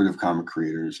conservative comic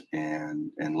creators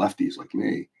and lefties like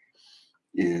me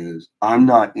is I'm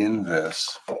not in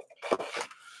this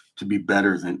to be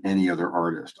better than any other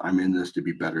artist. I'm in this to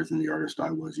be better than the artist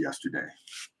I was yesterday.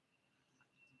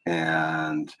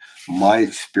 And my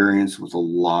experience with a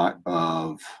lot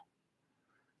of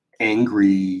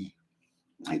angry,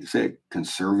 I hate to say it,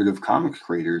 conservative comics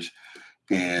creators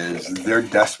is they're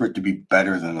desperate to be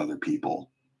better than other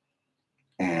people.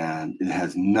 And it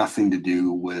has nothing to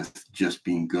do with just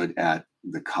being good at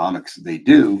the comics they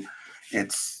do.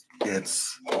 It's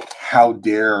how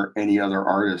dare any other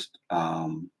artist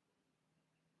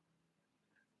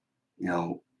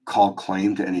call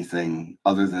claim to anything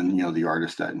other than the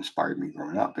artist that inspired me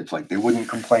growing up. It's like they wouldn't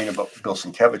complain about Bill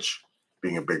Sienkiewicz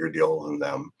being a bigger deal than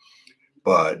them,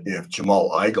 but if Jamal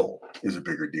Igle is a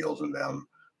bigger deal than them,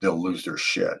 they'll lose their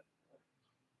shit.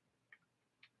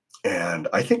 And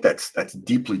I think that's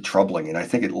deeply troubling, and I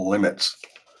think it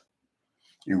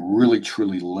really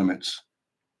truly limits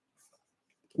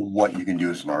what you can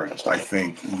do as an artist. I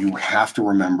think you have to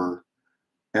remember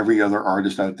every other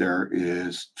artist out there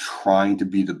is trying to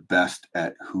be the best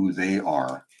at who they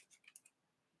are.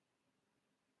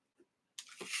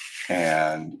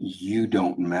 And you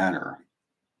don't matter.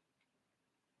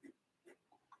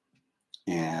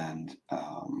 And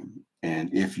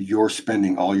if you're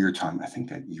spending all your time, I think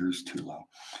that year's too low.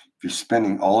 If you're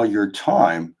spending all your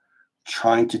time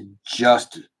trying to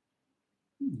just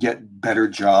get better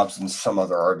jobs than some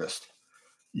other artist,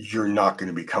 you're not going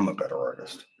to become a better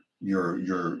artist. You're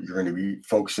going to be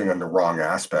focusing on the wrong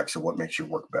aspects of what makes your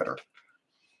work better.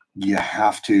 You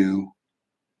have to.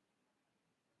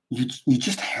 You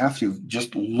just have to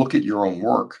just look at your own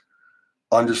work,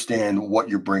 understand what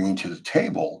you're bringing to the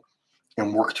table,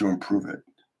 and work to improve it.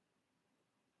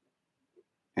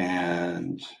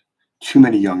 And too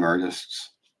many young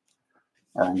artists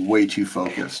are way too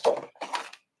focused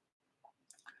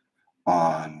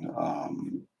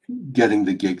on getting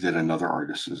the gig that another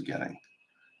artist is getting.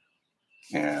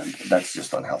 And that's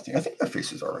just unhealthy. I think that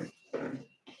face is all right.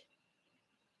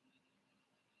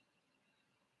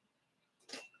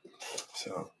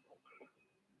 So, does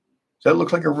that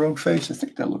look like a rogue face? I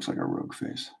think that looks like a rogue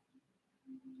face.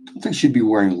 I think she'd be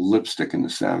wearing lipstick in the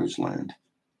Savage Land.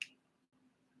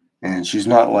 And she's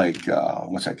not like,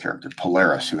 what's that character?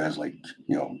 Polaris, who has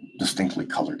distinctly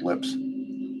colored lips.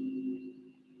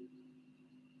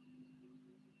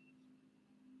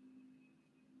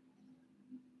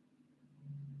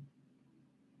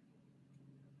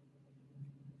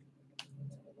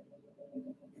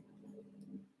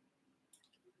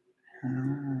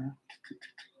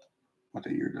 What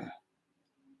a year to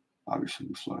obviously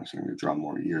be slow. So I'm going to draw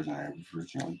more years than I was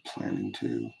originally planning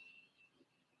to.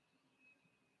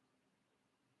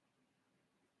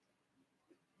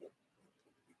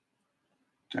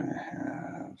 Gonna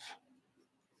have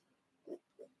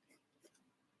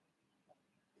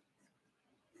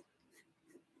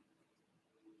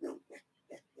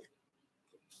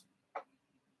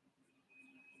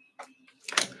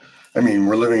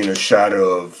we're living in a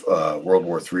shadow of World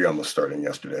War III almost starting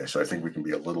yesterday, so I think we can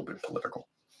be a little bit political.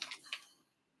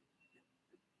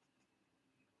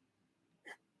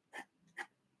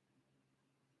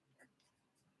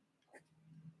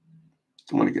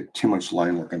 Don't want to get too much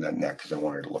line work on that neck because I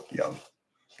want her to look young.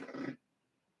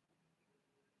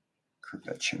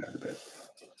 that chin out a bit.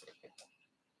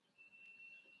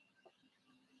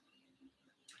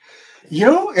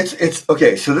 It's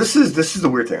okay. So this is the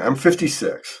weird thing. I'm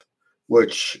 56,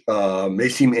 which may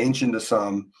seem ancient to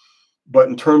some, but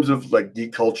in terms of like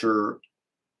geek culture,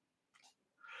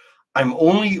 I'm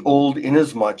only old in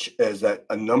as much as that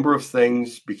a number of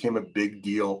things became a big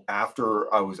deal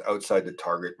after I was outside the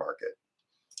target market.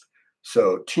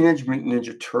 So Teenage Mutant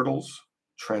Ninja Turtles,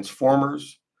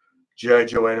 Transformers, G.I.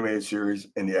 Joe animated series,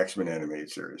 and the X-Men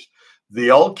animated series. They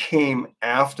all came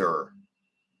after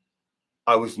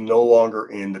I was no longer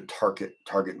in the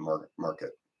target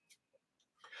market.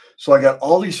 So I got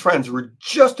all these friends who were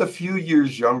just a few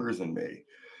years younger than me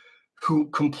who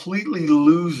completely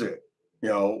lose it,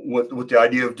 with the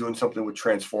idea of doing something with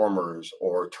Transformers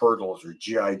or Turtles or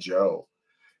G.I. Joe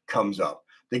comes up.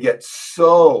 They get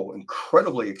so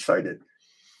incredibly excited.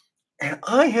 And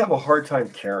I have a hard time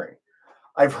caring.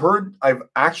 I've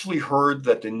actually heard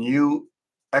that the new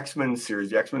X-Men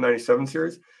series, the X-Men 97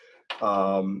 series,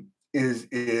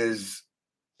 is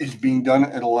being done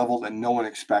at a level that no one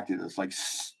expected. It's like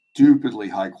stupidly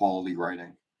high quality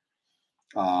writing.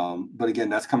 But again,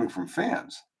 that's coming from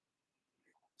fans.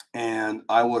 And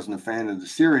I wasn't a fan of the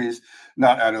series,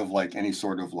 not out of like any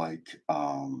sort of like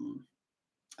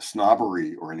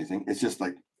snobbery or anything. It's just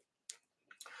like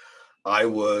I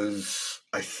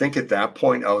think at that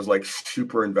point I was like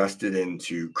super invested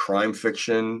into crime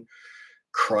fiction,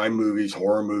 crime movies,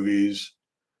 horror movies,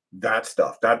 that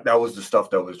stuff. That was the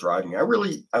stuff that was driving me. I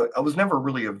was never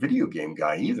really a video game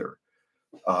guy either.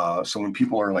 So when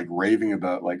people are like raving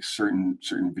about like certain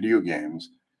video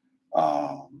games,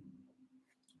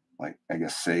 like I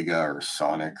guess Sega or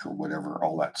Sonic or whatever,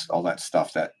 all that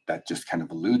stuff that just kind of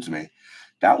eludes me.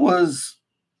 That was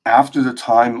after the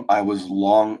time I was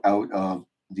long out of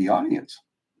the audience.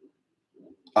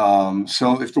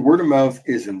 So if the word of mouth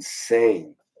is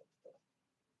insane,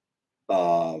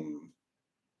 um,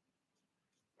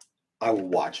 I will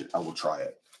watch it. I will try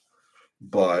it.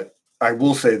 But I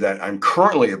will say that I'm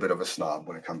currently a bit of a snob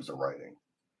when it comes to writing.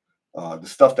 The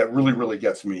stuff that really, really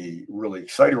gets me really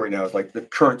excited right now is like the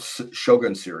current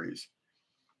Shogun series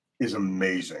is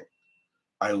amazing.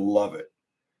 I love it.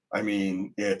 I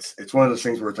mean, it's one of those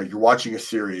things where it's like you're watching a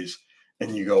series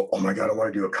and you go, "Oh my god, I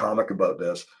want to do a comic about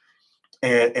this,"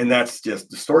 and that's just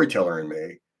the storyteller in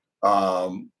me.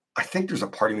 I think there's a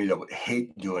part of me that would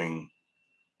hate doing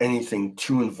anything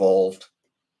too involved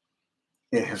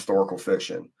in historical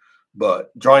fiction,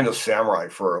 but drawing a samurai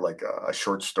for like a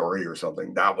short story or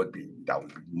something that would be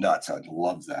nuts. I'd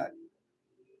love that.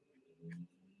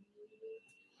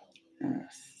 Yeah,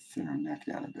 thin her neck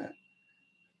down a bit.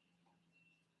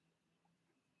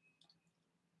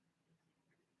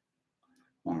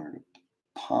 Want her to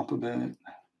pop a bit. I'm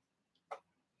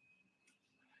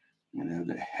gonna have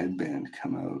the headband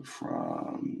come out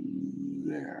from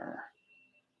there.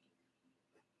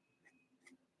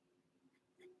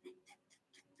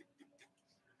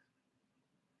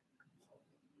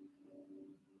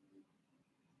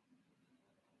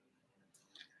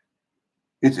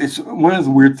 It's one of the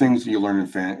weird things that you learn in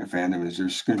fandom is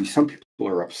there's going to be some people who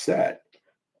are upset.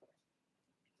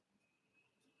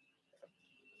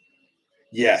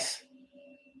 Yes,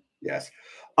 yes.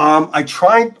 I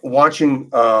tried watching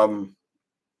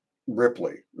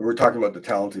Ripley. We're talking about the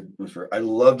talented. I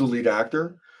love the lead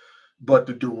actor, but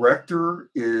the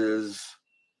director is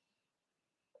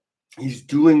he's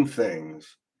doing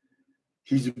things.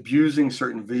 He's abusing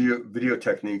certain video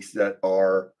techniques that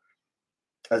are,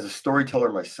 as a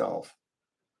storyteller myself,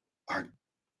 are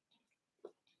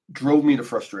drove me to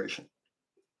frustration.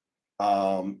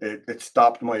 It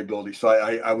stopped my ability. So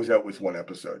I was out with one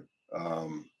episode.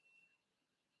 Um,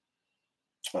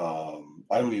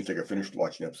 I don't even think I finished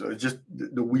watching the episode. It's just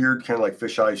the weird kind of like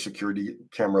fisheye security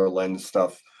camera lens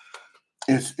stuff.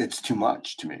 It's too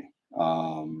much to me.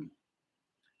 Um,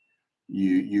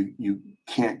 you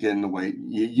can't get in the way.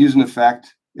 You use an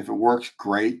effect if it works,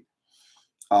 great.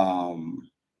 Um,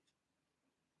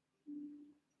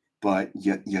 but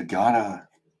you gotta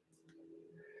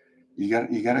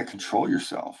control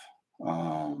yourself.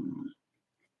 Um,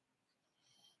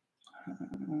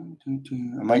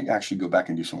 I might actually go back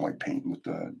and do some white paint with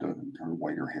the her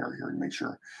whiter hair here and make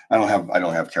sure. I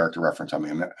don't have character reference on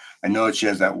me. I know that she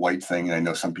has that white thing, and I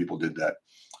know some people did that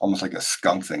almost like a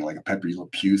skunk thing, like a Pepe Le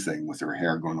Pew thing with her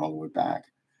hair going all the way back.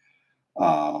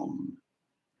 Um,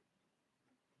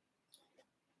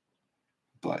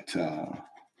 but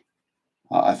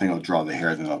I think I'll draw the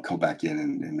hair, then I'll go back in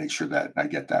and make sure that I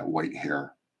get that white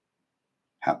hair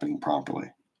happening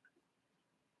properly.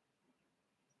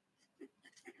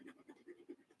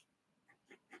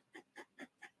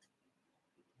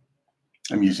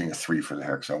 I'm using a 3 for the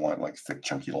hair because I want like thick,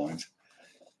 chunky lines.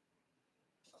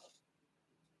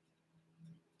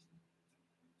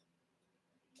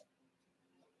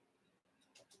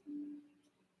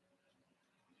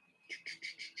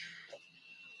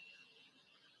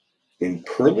 In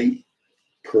pearly?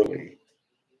 Pearly.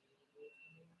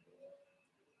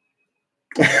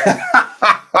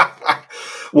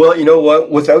 Well, you know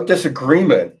what? Without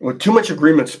disagreement, with too much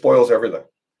agreement spoils everything.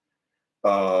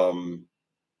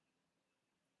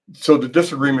 So the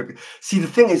disagreement. See, the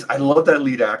thing is, I love that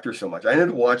lead actor so much. I ended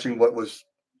up watching what was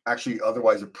actually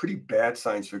otherwise a pretty bad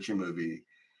science fiction movie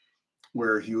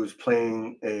where he was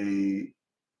playing it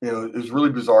was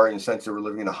really bizarre in the sense they were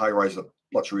living in a high-rise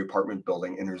luxury apartment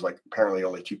building, and there's like apparently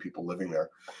only 2 people living there.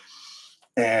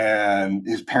 And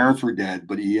his parents were dead,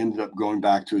 but he ended up going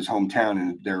back to his hometown,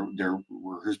 and there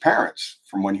were his parents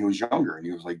from when he was younger, and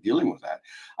he was like dealing with that.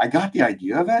 I got the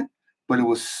idea of it, but it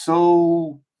was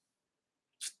so,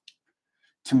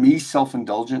 to me,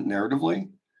 self-indulgent narratively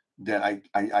that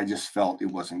I just felt it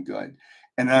wasn't good.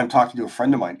 And then I'm talking to a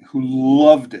friend of mine who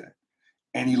loved it,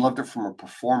 and he loved it from a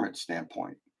performance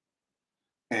standpoint.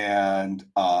 And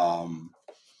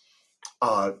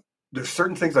there's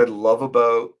certain things I love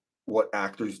about what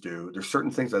actors do. There's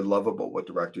certain things I love about what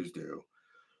directors do.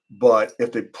 But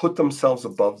if they put themselves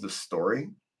above the story,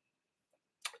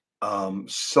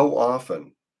 so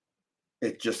often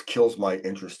it just kills my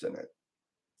interest in it.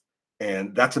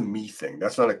 And that's a me thing.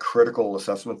 That's not a critical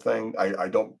assessment thing. I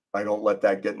don't let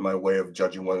that get in my way of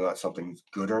judging whether or not something's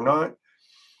good or not.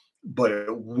 But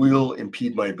it will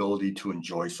impede my ability to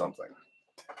enjoy something.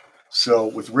 So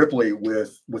with Ripley,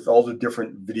 with all the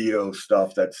different video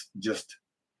stuff, that's just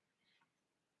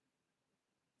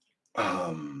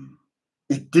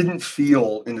it didn't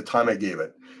feel, in the time I gave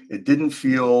it, it didn't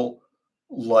feel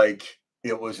like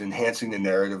it was enhancing the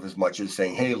narrative as much as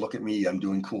saying, "Hey, look at me! I'm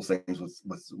doing cool things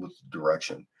with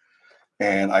direction."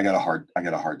 And I got a hard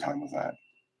time with that.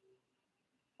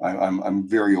 I'm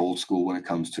very old school when it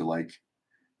comes to like,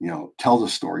 tell the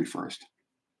story first,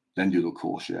 then do the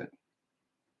cool shit.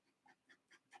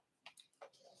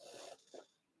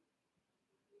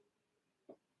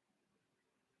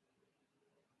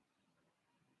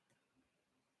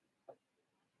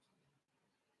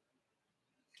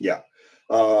 Yeah.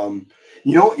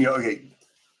 Okay.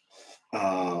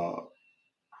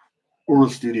 Oral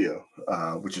Studio,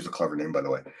 which is a clever name, by the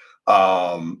way.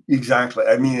 Exactly.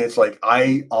 I mean, it's like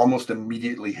I almost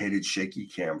immediately hated shaky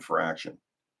cam for action.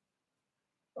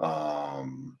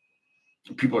 Um,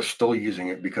 People are still using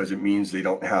it because it means they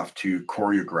don't have to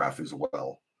choreograph as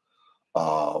well.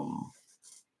 Um,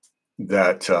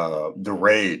 that the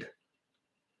raid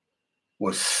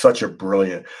was such a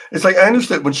brilliant. It's like I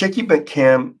understood when shaky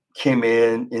cam came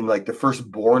in like the first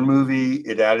Bourne movie,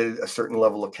 it added a certain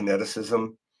level of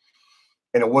kineticism,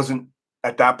 and it wasn't,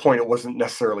 at that point it wasn't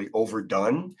necessarily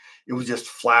overdone. It was just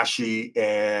flashy,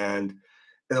 and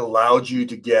it allowed you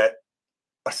to get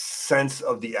a sense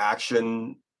of the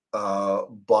action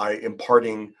by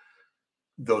imparting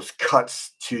those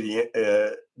cuts to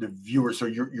the viewer, so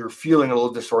you're feeling a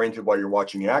little disoriented while you're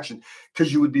watching the action,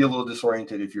 because you would be a little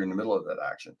disoriented if you're in the middle of that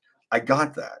action. I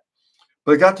got that,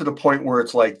 but it got to the point where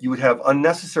it's like you would have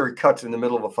unnecessary cuts in the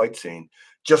middle of a fight scene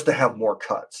just to have more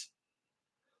cuts.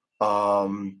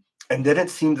 And then it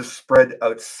seemed to spread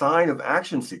outside of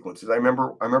action sequences. I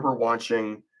remember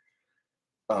watching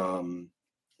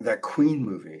that Queen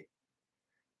movie,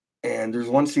 and there's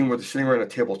one scene where they're sitting around a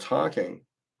table talking,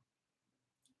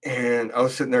 and I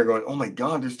was sitting there going, "Oh my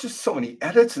god, there's just so many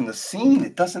edits in the scene.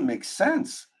 It doesn't make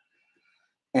sense."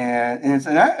 And it's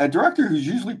a director who's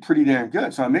usually pretty damn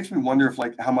good, so it makes me wonder if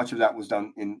like how much of that was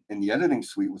done in the editing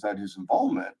suite without his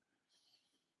involvement.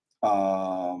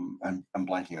 I'm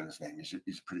blanking on his name. He's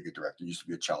a pretty good director. He used to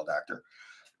be a child actor.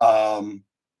 Um,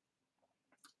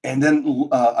 and then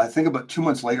I think about 2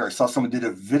 months later, I saw someone did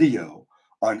a video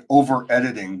on over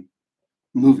editing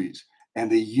movies, and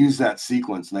they used that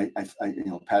sequence, and I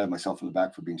patted myself on the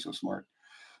back for being so smart.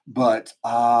 But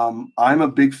I'm a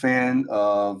big fan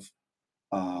of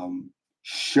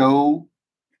show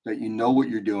that you know what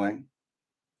you're doing,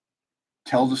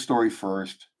 tell the story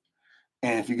first,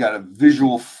 and if you got a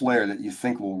visual flair that you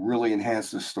think will really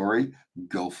enhance the story,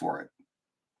 go for it.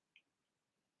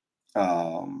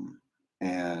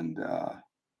 And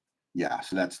yeah,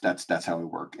 so that's how it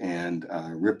worked. And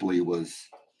Ripley was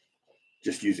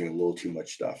just using a little too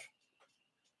much stuff.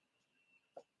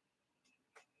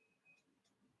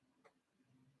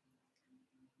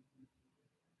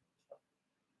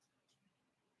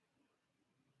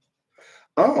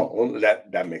 Oh, well,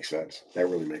 that makes sense. That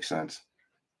really makes sense.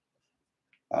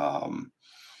 I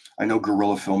know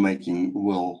guerrilla filmmaking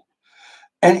will.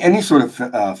 any sort of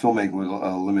filmmaking with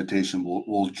a limitation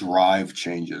will drive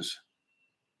changes.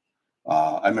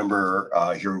 I remember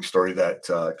hearing a story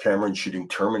that Cameron shooting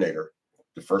Terminator,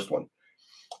 the first one,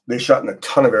 they shot in a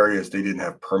ton of areas they didn't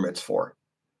have permits for.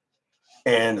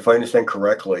 And if I understand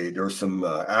correctly, there were some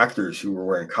actors who were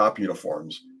wearing cop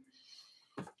uniforms.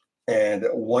 And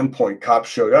at one point, cops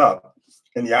showed up,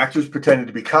 and the actors pretended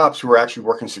to be cops who were actually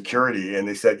working security. And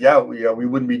they said, "Yeah, we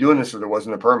wouldn't be doing this if there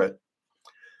wasn't a permit."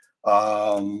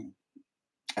 Um,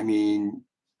 I mean,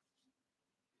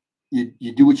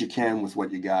 you do what you can with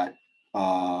what you got,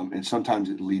 and sometimes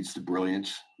it leads to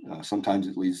brilliance. Sometimes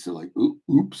it leads to like,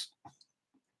 oops.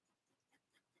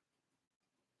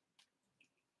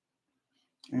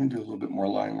 And do a little bit more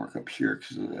line work up here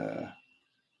because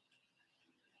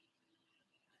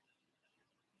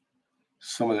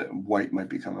some of that white might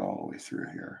be coming all the way through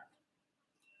here.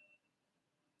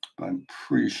 But I'm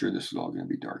pretty sure this is all going to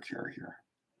be dark hair here.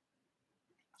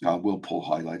 We'll pull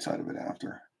highlights out of it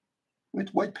after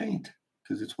with white paint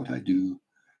because it's what I do.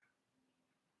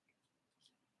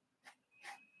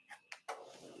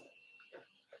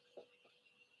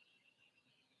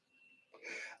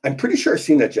 I'm pretty sure I've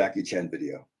seen that Jackie Chan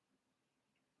video.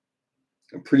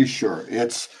 I'm pretty sure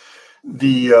it's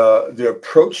the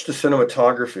approach to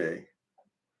cinematography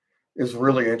is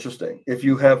really interesting. If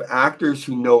you have actors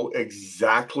who know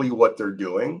exactly what they're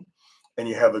doing, and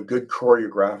you have a good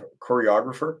choreographer,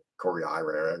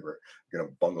 gonna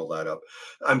bungle that up.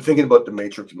 I'm thinking about the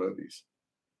Matrix movies,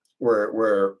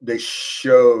 where they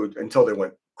showed until they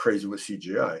went crazy with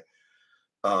CGI.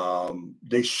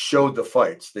 They showed the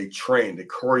fights, they trained, they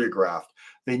choreographed,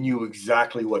 they knew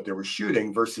exactly what they were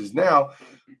shooting. Versus now,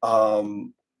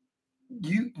 um,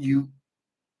 you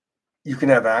you can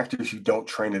have actors who don't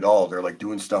train at all. They're like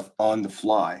doing stuff on the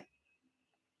fly.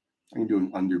 I'm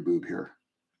doing underboob here.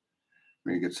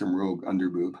 We're gonna get some rogue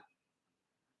underboob.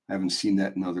 I haven't seen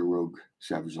that in other Rogue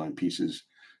Savage Line pieces,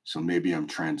 so maybe I'm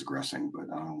transgressing, but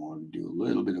I want to do a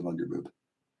little bit of underboob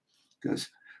because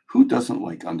who doesn't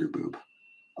like underboob,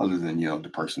 other than the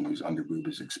person whose underboob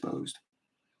is exposed.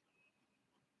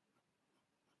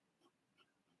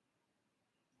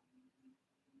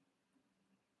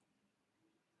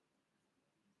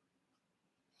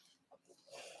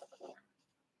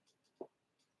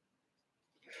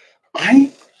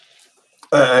 I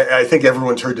I think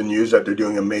everyone's heard the news that they're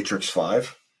doing a Matrix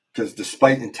 5 because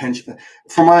despite intention,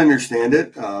 from what I understand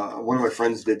it, one of my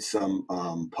friends did some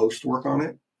post work on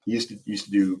it. He used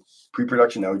to do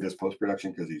pre-production. Now he does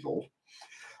post-production because he's old.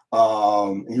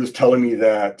 He was telling me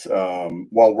that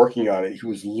while working on it, he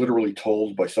was literally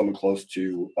told by someone close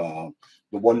to the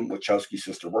one Wachowski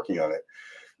sister working on it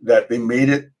that they made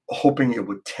it hoping it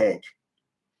would tank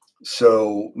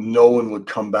so no one would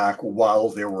come back while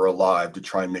they were alive to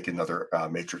try and make another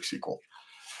Matrix sequel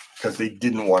because they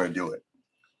didn't want to do it.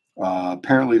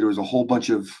 Apparently, there was a whole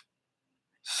bunch of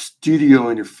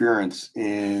studio interference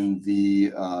in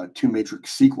the two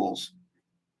Matrix sequels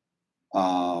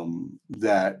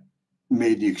that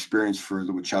made the experience for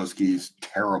the Wachowskis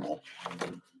terrible.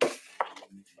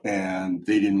 And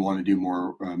they didn't want to do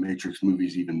more Matrix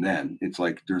movies even then. It's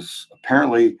like there's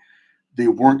apparently they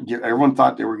weren't. Everyone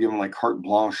thought they were given like carte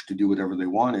blanche to do whatever they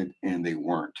wanted, and they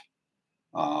weren't.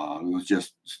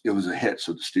 It was a hit,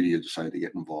 so the studio decided to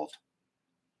get involved,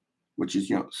 which is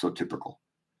so typical.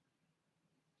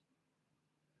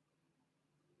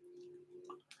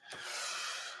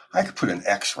 I could put an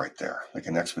X right there, like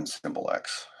an X-Men symbol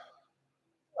X.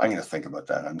 I'm going to think about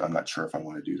that. I'm not sure if I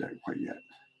want to do that quite yet.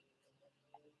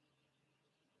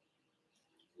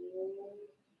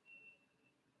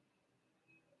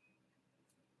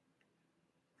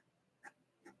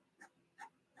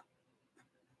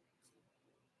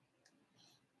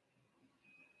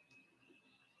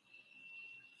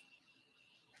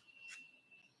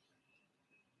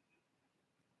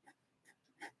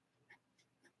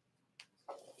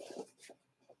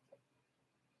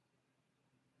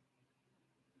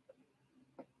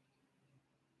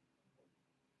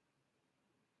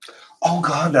 Oh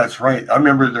God, that's right. I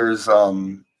remember there's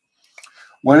one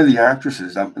of the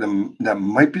actresses that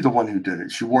might be the one who did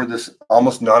it. She wore this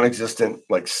almost non-existent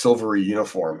like silvery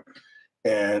uniform,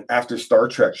 and after Star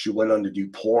Trek, she went on to do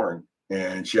porn,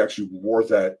 and she actually wore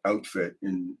that outfit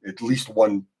in at least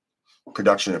one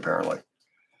production, apparently.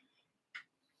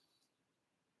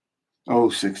 Oh,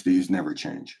 60s never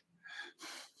change.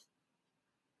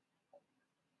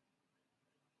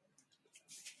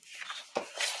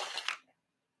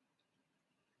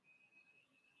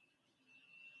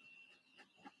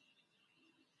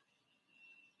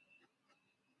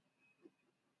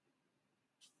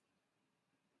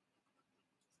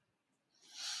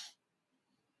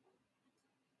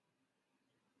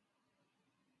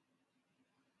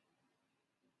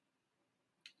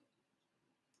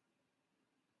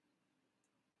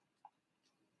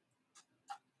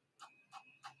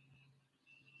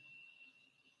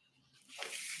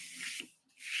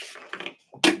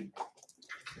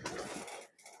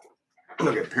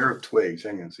 Okay, pair of twigs.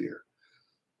 Hang on, see here.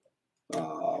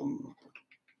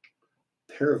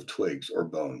 Pair of twigs or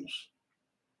bones.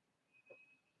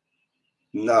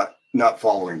 Not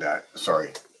following that.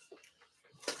 Sorry.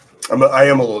 I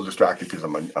am a little distracted because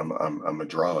I'm a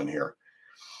drawing here.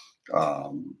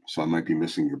 So I might be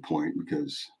missing your point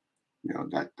because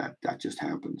that just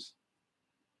happens.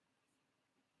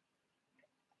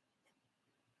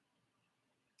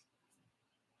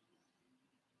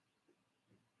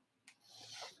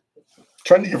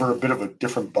 Trying to give her a bit of a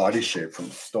different body shape from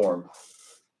Storm.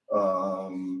 For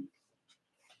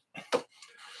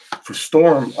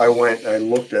Storm, I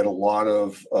looked at a lot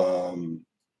of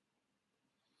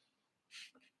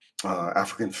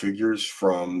African figures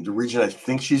from the region I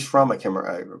think she's from. I can't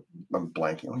remember. I'm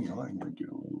blanking. Oh, I'm going to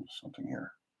do something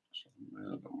here. So a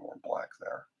little bit more black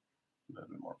there. A little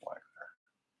bit more black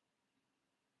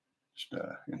there. Just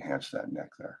enhance that neck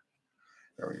there.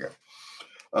 There we go.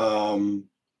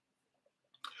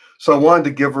 So I wanted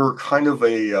to give her kind of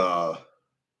a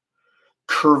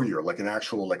curvier, like an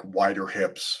actual, like wider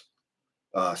hips,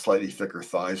 slightly thicker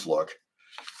thighs look.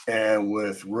 And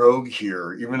with Rogue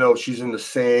here, even though she's in the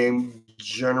same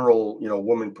general,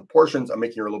 woman proportions, I'm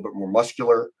making her a little bit more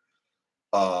muscular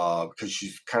because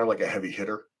she's kind of like a heavy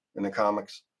hitter in the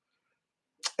comics,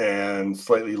 and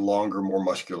slightly longer, more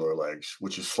muscular legs,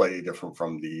 which is slightly different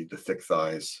from the thick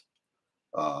thighs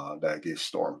that I gave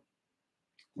Storm,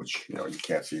 which you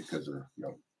can't see because they're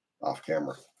off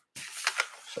camera.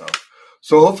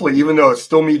 So hopefully, even though it's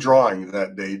still me drawing,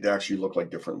 that they actually look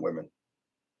like different women.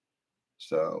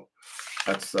 So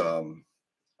that's I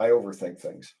overthink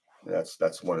things.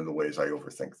 That's one of the ways I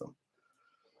overthink them.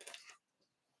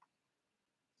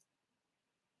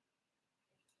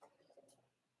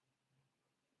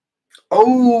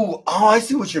 Oh, I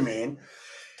see what you mean.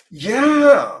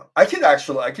 Yeah, I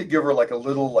could give her like a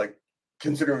little, like,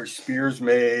 considering her spears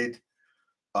made,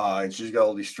 and she's got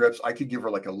all these strips. I could give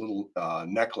her like a little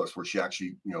necklace where she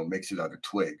actually makes it out of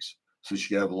twigs, so she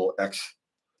can have a little X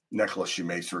necklace she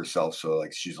makes for herself. So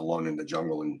like she's alone in the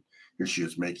jungle, and here she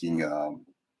is making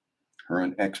her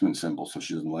an X-Men symbol, so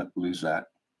she doesn't lose that.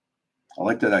 I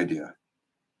like that idea.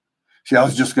 See, I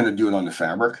was just going to do it on the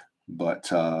fabric,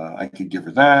 but I could give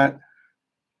her that.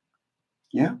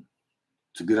 Yeah,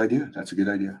 it's a good idea. That's a good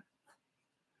idea.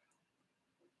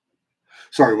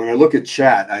 Sorry, when I look at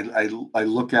chat, I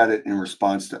look at it in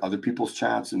response to other people's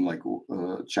chats and like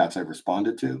chats I've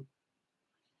responded to.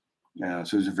 Yeah,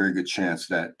 so there's a very good chance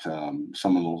that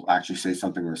someone will actually say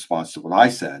something in response to what I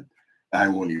said, and I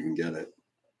won't even get it.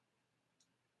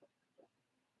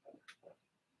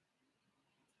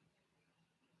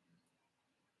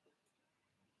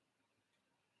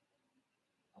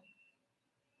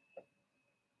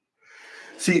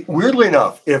 See, weirdly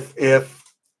enough, if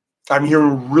I'm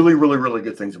hearing really, really, really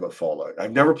good things about Fallout.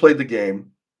 I've never played the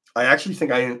game. I actually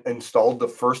think I installed the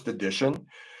first edition,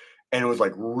 and it was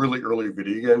like really early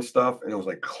video game stuff, and it was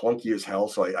like clunky as hell.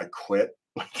 So I quit.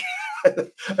 I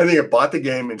think I bought the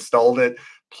game, installed it,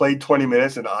 played 20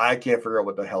 minutes, and I can't figure out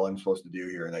what the hell I'm supposed to do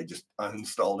here. And I just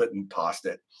uninstalled it and tossed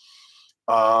it.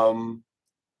 But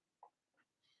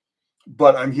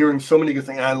I'm hearing so many good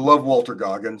things. And I love Walter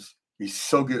Goggins. He's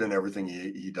so good in everything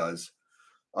he does.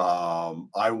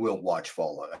 I will watch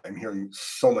Fallout. I'm hearing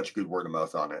so much good word of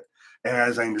mouth on it. And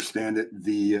as I understand it,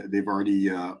 they've already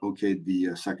okayed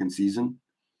the second season,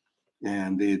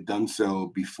 and they had done so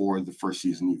before the first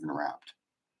season even wrapped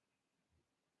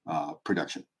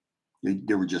production.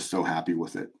 They were just so happy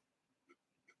with it.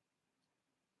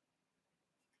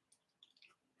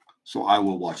 So I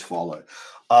will watch Fallout.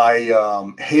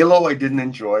 Halo I didn't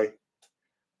enjoy.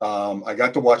 I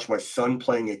got to watch my son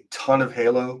playing a ton of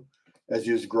Halo as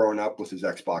he was growing up with his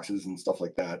Xboxes and stuff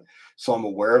like that. So I'm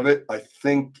aware of it. I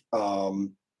think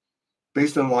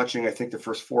based on watching, I think the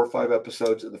first 4 or 5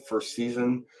 episodes of the first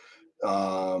season,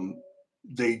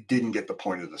 they didn't get the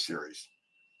point of the series.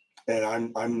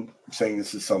 And I'm saying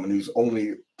this is someone who's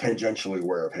only tangentially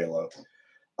aware of Halo.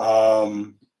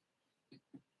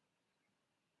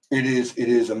 It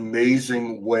is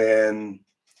amazing when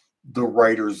the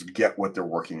writers get what they're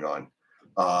working on.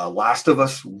 Last of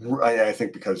Us, I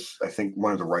think, because I think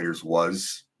one of the writers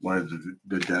was one of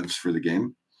the devs for the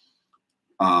game.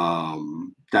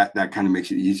 That kind of makes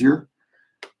it easier.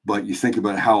 But you think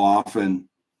about how often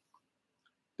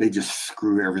they just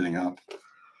screw everything up.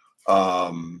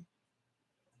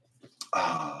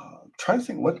 Trying to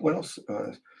think what else.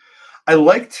 I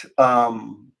liked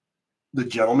The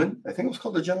Gentleman. I think it was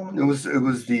called The Gentleman. It was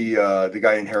the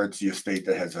guy inherits the estate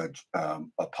that has a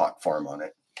pot farm on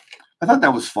it. I thought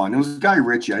that was fun. It was Guy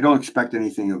Ritchie. I don't expect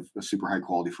anything of super high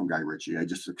quality from Guy Ritchie. I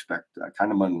just expect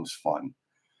Kind of Mun was fun.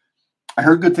 I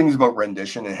heard good things about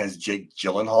Rendition. It has Jake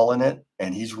Gyllenhaal in it,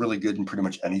 and he's really good in pretty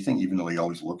much anything, even though he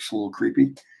always looks a little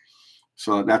creepy.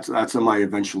 So that's I might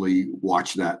eventually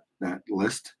watch that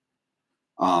list.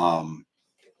 Um,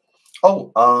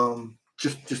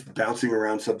 just bouncing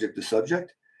around subject to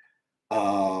subject.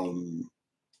 I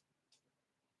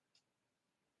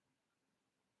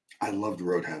loved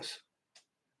Roadhouse.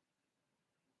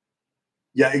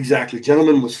 Yeah, exactly.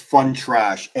 Gentlemen was fun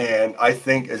trash, and I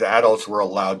think as adults we're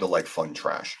allowed to like fun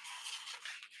trash.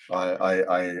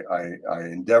 I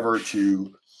endeavor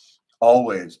to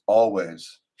always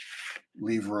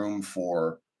leave room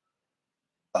for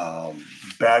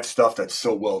bad stuff that's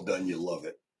so well done you love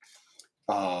it.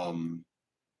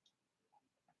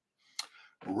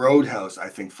 Roadhouse, I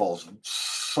think, falls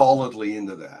solidly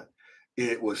into that.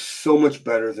 It was so much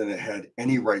better than it had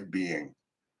any right being.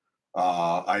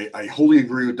 I wholly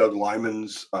agree with Doug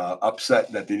Lyman's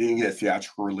upset that they didn't get a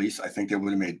theatrical release. I think they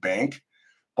would have made bank.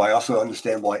 But I also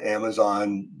understand why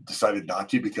Amazon decided not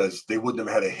to, because they wouldn't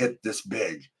have had a hit this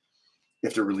big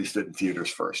if they released it in theaters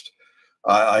first.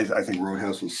 I think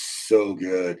Roadhouse was so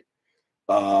good.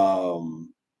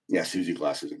 Yeah, Susie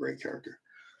Glass is a great character.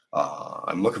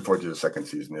 I'm looking forward to the second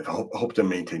season. I hope to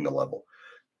maintain the level.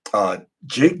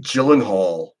 Jake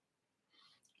Gyllenhaal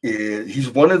he's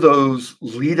one of those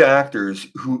lead actors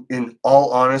who, in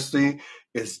all honesty,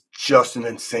 is just an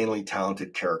insanely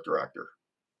talented character actor.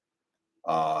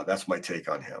 That's my take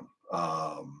on him.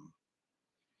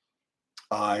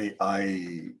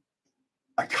 I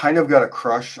kind of got a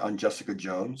crush on Jessica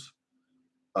Jones.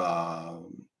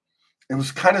 It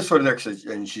was kind of sort of there,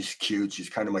 and she's cute. She's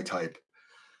kind of my type.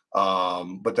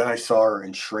 But then I saw her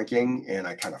in Shrinking, and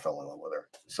I kind of fell in love with her.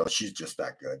 So she's just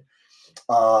that good.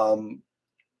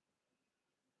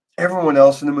 Everyone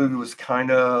else in the movie was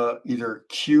kind of either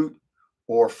cute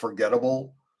or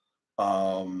forgettable.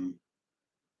 I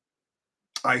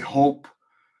hope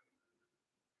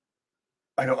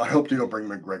I hope they don't bring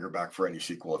McGregor back for any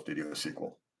sequel if they do a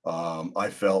sequel. I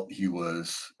felt he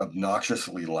was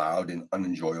obnoxiously loud and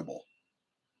unenjoyable.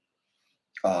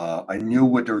 I knew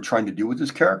what they were trying to do with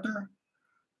his character,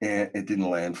 and it didn't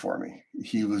land for me.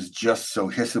 He was just so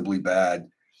hissably bad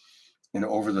and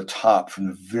over the top from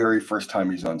the very first time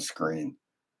he's on screen,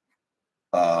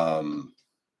 that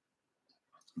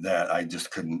I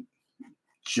just couldn't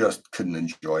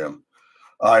enjoy him.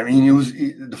 I mean,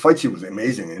 the fight scene was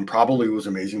amazing, and probably was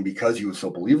amazing because he was so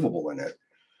believable in it.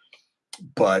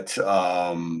 But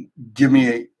I'd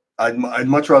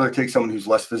much rather take someone who's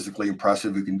less physically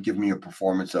impressive, who can give me a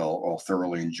performance I'll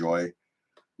thoroughly enjoy,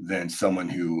 than someone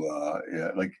who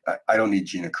I don't need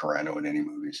Gina Carano in any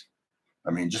movies. I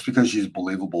mean, just because she's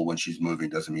believable when she's moving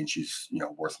doesn't mean she's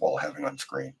worthwhile having on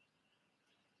screen.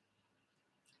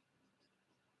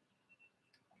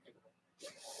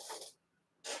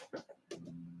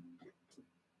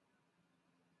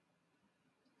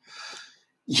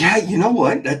 Yeah, you know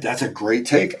what? That's a great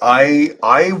take.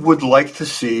 I would like to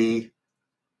see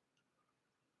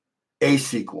a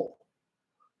sequel.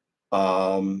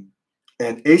 And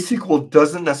a sequel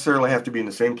doesn't necessarily have to be in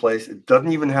the same place. It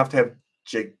doesn't even have to have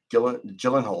Jake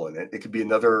Gyllenhaal in it. It could be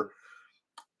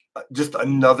just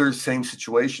another same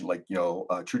situation, like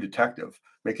True Detective,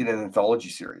 making an anthology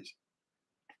series.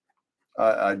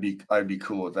 I'd be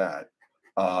cool with that.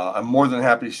 I'm more than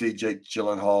happy to see Jake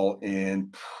Gyllenhaal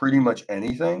in pretty much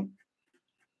anything.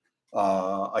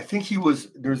 I think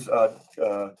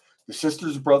the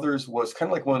Sisters Brothers was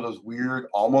kind of like one of those weird,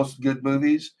 almost good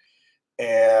movies.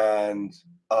 And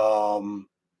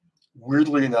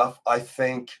weirdly enough, I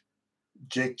think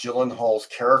Jake Gyllenhaal's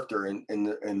character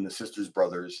in the Sisters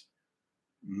Brothers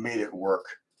made it work.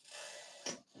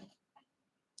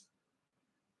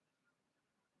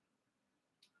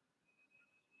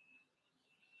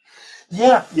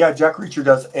 Yeah, Jack Reacher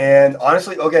does. And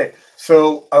honestly, okay,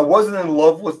 so I wasn't in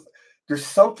love with. There's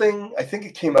something, I think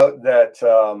it came out that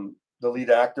the lead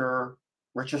actor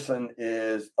Richardson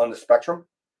is on the spectrum,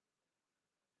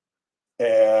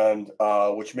 and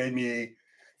which made me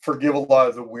forgive a lot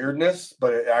of the weirdness,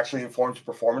 but it actually informs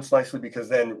performance nicely, because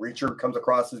then Reacher comes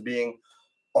across as being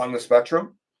on the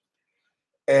spectrum.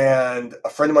 And a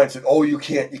friend of mine said, "Oh, you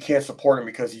can't support him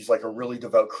because he's like a really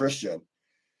devout Christian."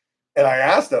 And I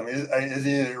asked him, "Is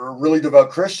he a really devout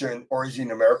Christian, or is he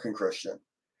an American Christian?"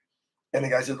 And the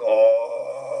guy said,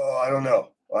 "Oh, I don't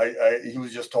know. He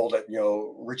was just told that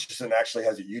Richardson actually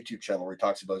has a YouTube channel where he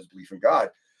talks about his belief in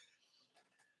God."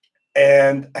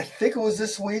 And I think it was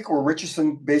this week where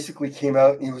Richardson basically came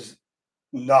out, and he was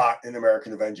not an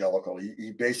American evangelical.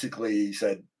 He basically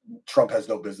said Trump has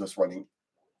no business running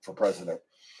for president.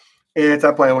 And at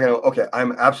that point, I'm okay,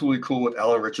 I'm absolutely cool with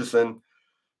Alan Richardson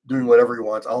doing whatever he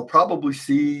wants. I'll probably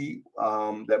see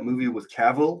that movie with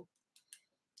Cavill.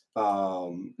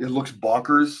 It looks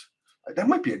bonkers. That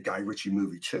might be a Guy Ritchie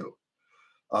movie too.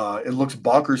 It looks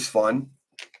bonkers fun,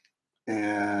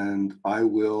 and I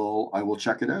will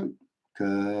check it out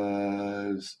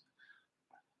because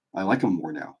I like him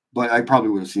more now. But I probably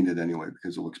would have seen it anyway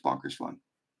because it looks bonkers fun.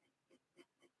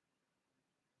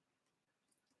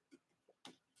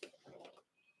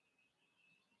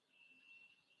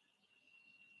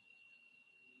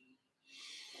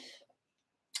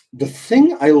 The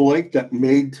thing I like that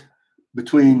made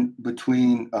between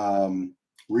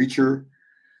Reacher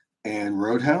and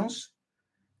Roadhouse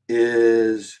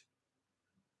is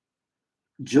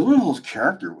Gyllenhaal's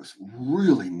character was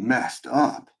really messed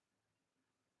up.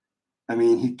 I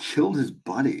mean, he killed his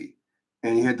buddy,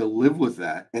 and he had to live with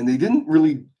that. And they didn't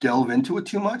really delve into it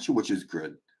too much, which is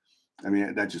good. I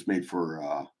mean, that just made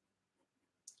for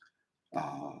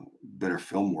better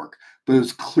film work. But it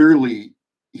was clearly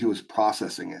he was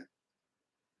processing it,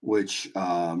 which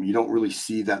you don't really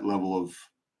see that level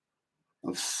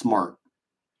of smart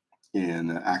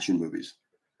in action movies.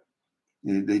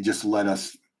 They just let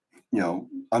us,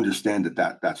 understand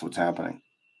that's what's happening,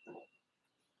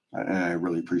 and I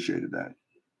really appreciated that.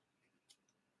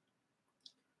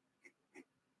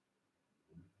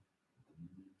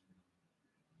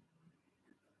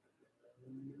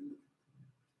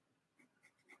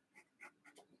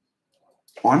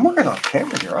 Oh, I'm working off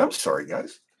camera here. I'm sorry,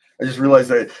 guys. I just realized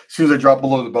that as soon as I drop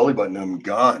below the belly button, I'm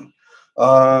gone.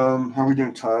 How are we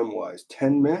doing time wise?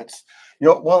 10 minutes.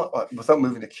 Well, without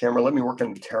moving the camera, let me work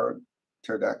on the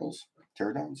pterodactyls.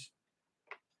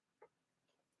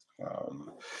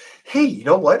 Um, hey, you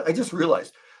know what? I just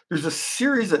realized there's a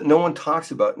series that no one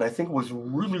talks about, and I think it was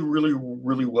really, really,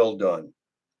 really well done,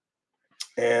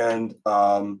 and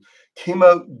came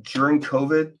out during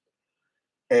COVID.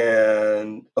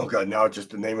 And oh god, now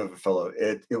just the name of it fell out.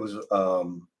 It was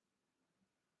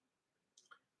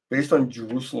based on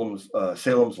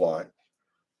Salem's Lot,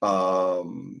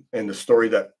 and the story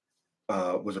that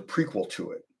was a prequel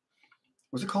to it.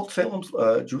 Was it called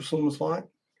Jerusalem's Lot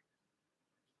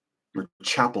or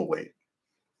Chapelwaite?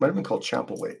 Might have been called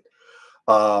Chapelwaite.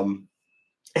 And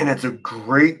it's a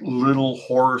great little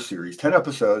horror series, 10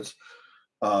 episodes.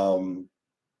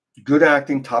 Good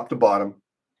acting, top to bottom.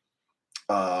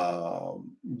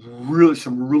 Really,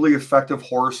 some really effective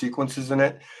horror sequences in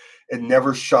it. It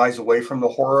never shies away from the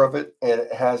horror of it, and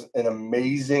it has an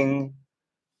amazing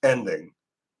ending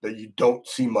that you don't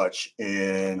see much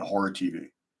in horror TV.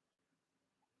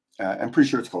 I'm pretty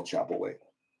sure it's called Chapelwaite.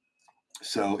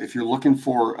 So if you're looking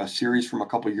for a series from a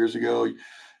couple of years ago,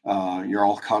 you're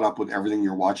all caught up with everything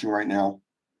you're watching right now,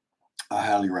 I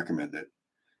highly recommend it.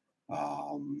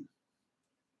 Trying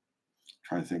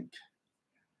to think.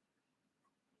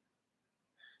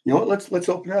 You know what? Let's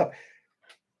open it up.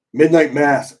 Midnight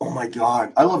Mass. Oh my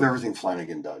God, I love everything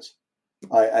Flanagan does.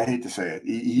 I hate to say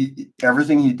it.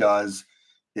 Everything he does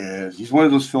is he's one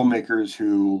of those filmmakers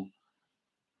who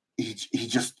he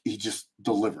just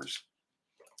delivers.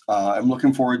 I'm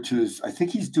looking forward to his. I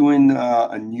think he's doing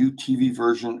a new TV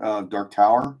version of Dark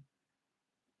Tower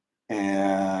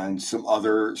and some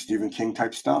other Stephen King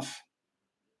type stuff.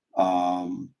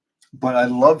 But I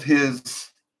love his.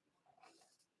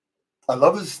 I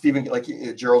love his Stephen, like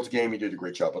Gerald's Game. He did a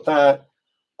great job with that.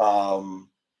 I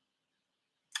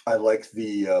like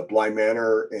the Bly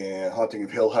Manor and Haunting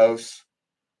of Hill House,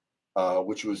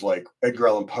 which was like Edgar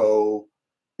Allan Poe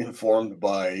informed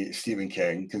by Stephen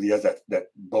King, because he has that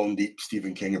bone deep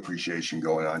Stephen King appreciation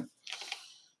going on.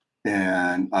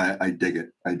 And I dig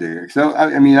it. I dig it. So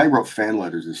I mean, I wrote fan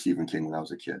letters to Stephen King when I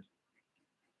was a kid,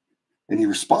 and he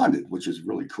responded, which is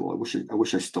really cool. I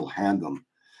wish I still had them.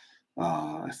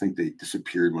 I think they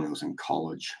disappeared when I was in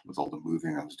college with all the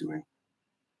moving I was doing.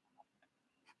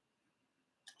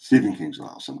 Stephen King's an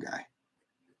awesome guy.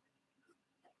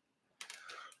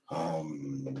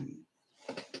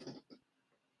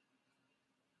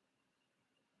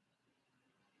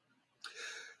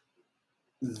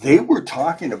 They were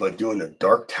talking about doing the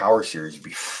Dark Tower series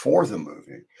before the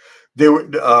movie. They were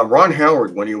Ron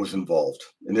Howard, when he was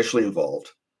initially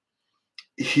involved.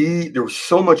 There was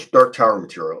so much Dark Tower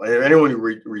material, and anyone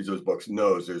who reads those books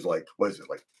knows there's like, what is it,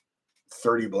 like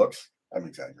 30 books? I'm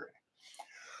exaggerating,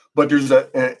 but there's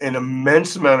an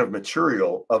immense amount of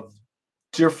material of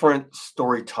different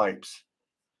story types,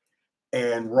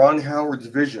 and Ron Howard's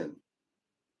vision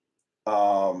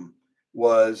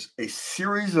was a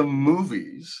series of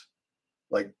movies,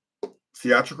 like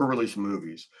theatrical release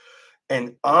movies,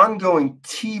 an ongoing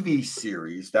TV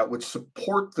series that would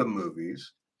support the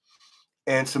movies,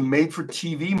 and some made for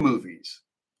TV movies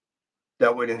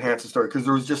that would enhance the story because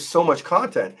there was just so much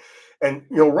content. And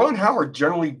you know, Ron Howard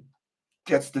generally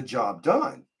gets the job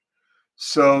done.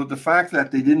 So the fact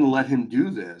that they didn't let him do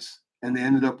this and they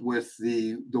ended up with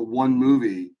the one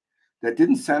movie that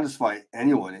didn't satisfy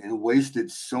anyone and wasted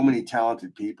so many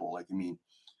talented people. Like, I mean,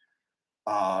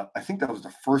 I think that was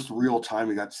the first real time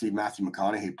we got to see Matthew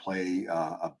McConaughey play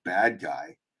a bad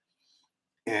guy.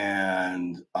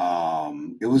 And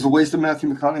it was a waste of Matthew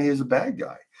McConaughey as a bad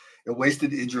guy. It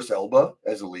wasted Idris Elba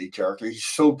as a lead character. He's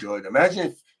so good.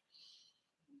 Imagine if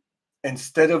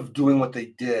instead of doing what they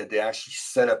did, they actually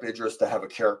set up Idris to have a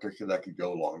character that could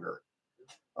go longer.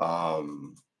 I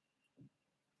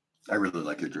really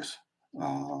like Idris.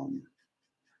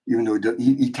 Even though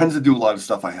he tends to do a lot of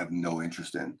stuff I have no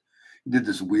interest in. He did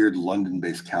this weird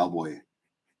London-based cowboy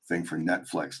thing for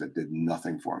Netflix that did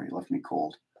nothing for me. Left me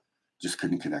cold. Just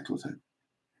couldn't connect with it.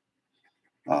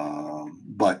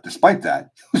 But despite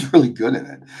that, he was really good in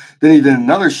it. Then he did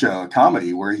another show, a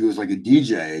comedy, where he was like a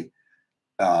DJ,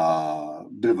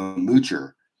 bit of a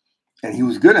moocher, and he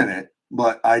was good in it,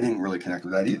 but I didn't really connect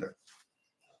with that either.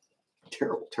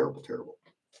 Terrible, terrible, terrible.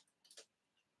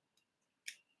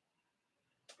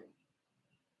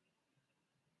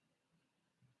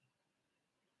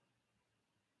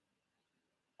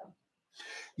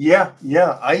 Yeah.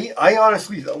 I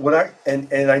honestly,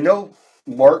 and I know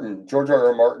George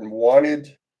R.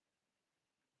 Martin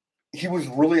he was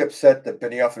really upset that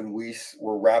Benioff and Weiss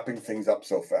were wrapping things up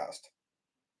so fast.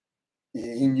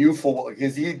 He knew full well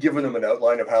because he had given him an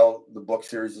outline of how the book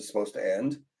series is supposed to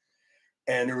end,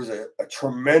 and there was a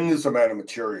tremendous amount of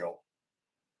material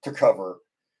to cover.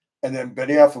 And then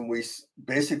Benioff and Weiss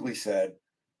basically said,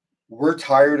 "We're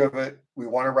tired of it. We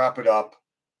want to wrap it up,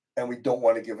 and we don't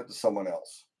want to give it to someone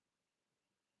else."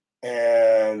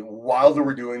 And while they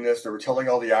were doing this, they were telling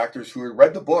all the actors who had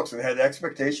read the books and had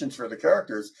expectations for the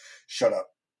characters, "Shut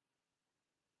up."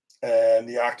 And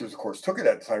the actors, of course, took it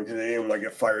at the time because they didn't want to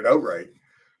get fired outright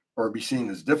or be seen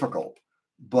as difficult.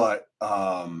 But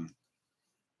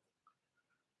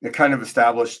it kind of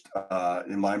established,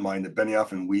 in my mind, that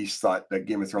Benioff and Weiss thought that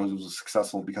Game of Thrones was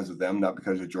successful because of them, not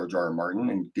because of George R. R.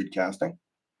 Martin and good casting,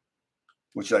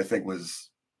 which I think was,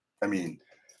 I mean,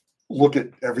 look at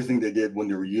everything they did when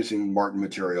they were using Martin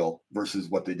material versus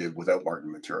what they did without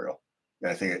Martin material.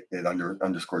 And I think it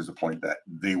underscores the point that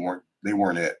they weren't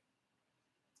it,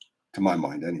 to my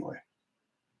mind anyway.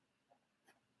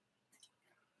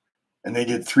 And they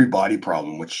did Three Body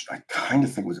Problem, which I kind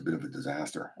of think was a bit of a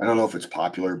disaster. I don't know if it's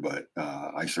popular, but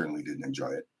I certainly didn't enjoy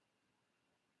it.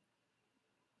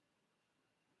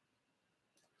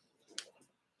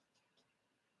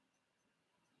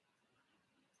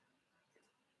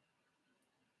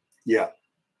 Yeah.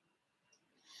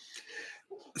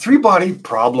 Three Body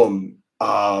Problem.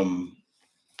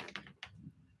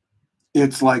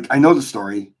 It's like, I know the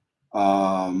story.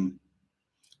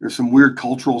 There's some weird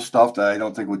cultural stuff that I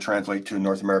don't think would translate to a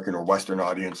North American or Western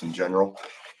audience in general.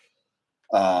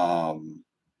 I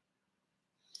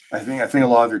think a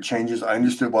lot of their changes, I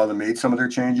understood why they made some of their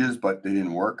changes, but they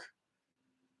didn't work.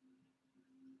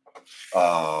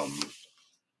 I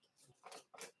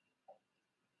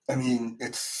mean,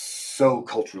 it's so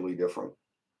culturally different.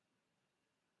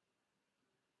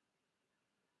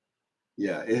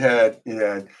 Yeah, it had,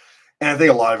 and I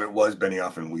think a lot of it was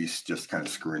Benioff and Weiss just kind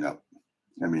of screwing up.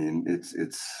 I mean, it's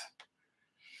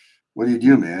what do you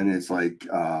do, man? It's like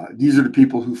these are the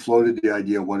people who floated the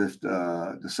idea: what if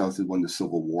the South had won the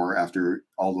Civil War after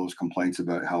all those complaints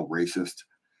about how racist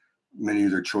many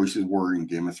of their choices were in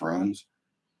Game of Thrones?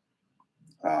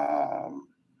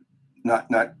 Not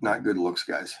good looks,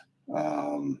 guys.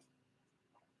 Not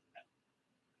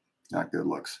good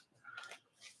looks.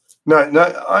 Not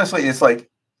honestly. It's like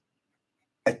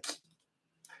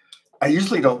I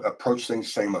usually don't approach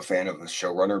things saying I'm a fan of a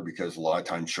showrunner because a lot of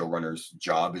times showrunners'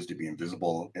 job is to be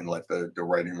invisible and let the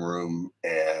writing room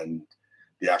and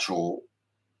the actual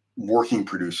working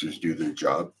producers do their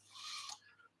job.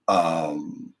 But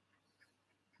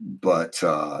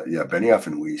yeah, Benioff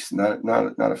and Weiss, not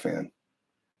a fan.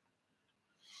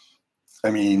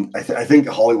 I mean, I think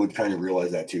Hollywood kind of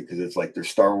realized that too because it's like their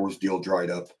Star Wars deal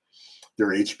dried up, their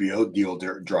HBO deal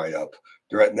dried up.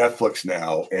 They're at Netflix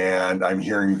now, and I'm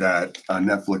hearing that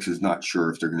Netflix is not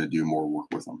sure if they're going to do more work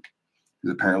with them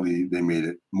because apparently they made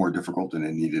it more difficult than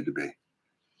it needed to be.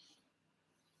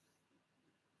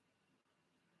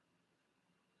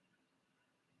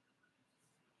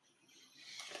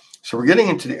 So we're getting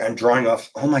into I'm drawing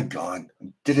off. Oh my God, I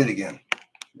did it again.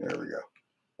 There we go.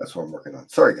 That's what I'm working on.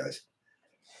 Sorry, guys.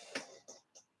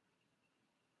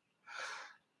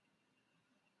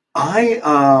 I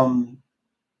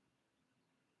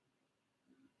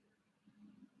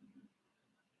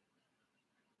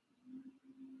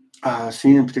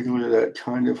Scene in particular that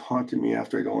kind of haunted me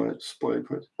after I don't want to spoil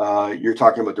it. You're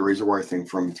talking about the razor wire thing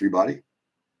from Three Body?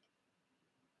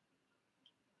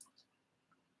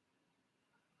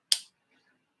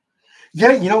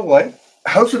 Yeah, you know what?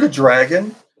 House of the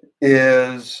Dragon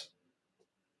is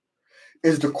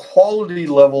the quality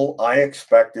level I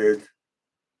expected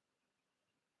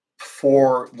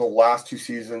for the last two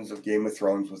seasons of Game of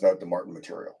Thrones without the Martin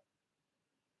material.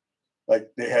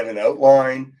 Like they had an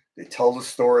outline, they tell the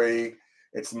story.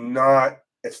 It's not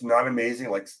amazing.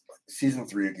 Like season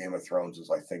 3 of Game of Thrones is,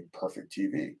 I think, perfect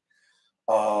TV.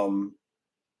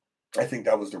 I think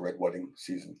that was the Red Wedding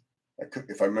season.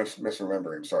 If I'm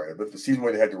misremembering, I'm sorry, but the season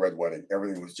where they had the Red Wedding,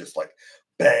 everything was just like,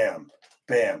 bam,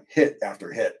 bam, hit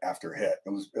after hit after hit. It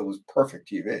was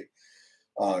perfect TV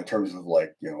in terms of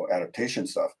like adaptation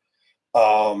stuff.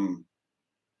 Um,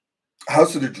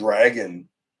 House of the Dragon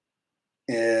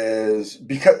is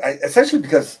essentially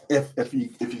because if you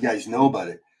guys know about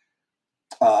it,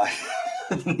 uh,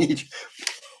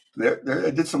 there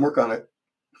I did some work on it.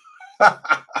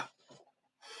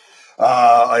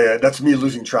 That's me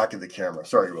losing track of the camera.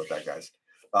 Sorry about that, guys.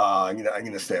 I'm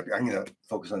gonna stay up here. I'm gonna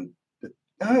focus on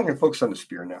the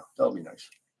spear now. That'll be nice.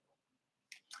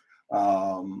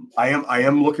 I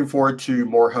am looking forward to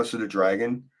more House of the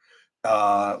Dragon.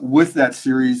 With that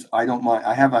series, I don't mind.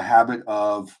 I have a habit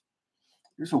of.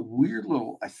 There's a weird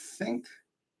little. I think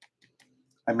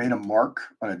I made a mark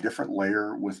on a different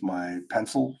layer with my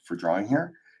pencil for drawing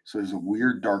here. So there's a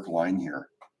weird dark line here.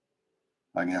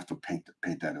 I'm gonna have to paint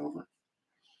that over.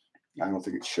 I don't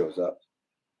think it shows up.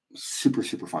 Super,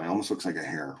 super fine. Almost looks like a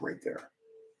hair right there.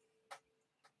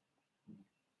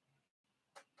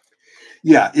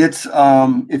 Yeah, it's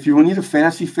if you need a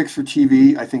fantasy fix for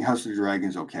TV, I think House of the Dragon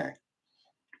is okay.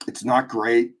 It's not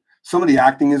great. Some of the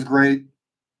acting is great.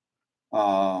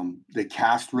 They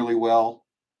cast really well.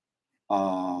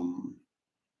 Some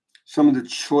of the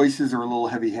choices are a little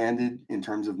heavy-handed in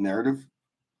terms of narrative,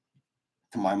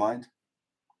 to my mind.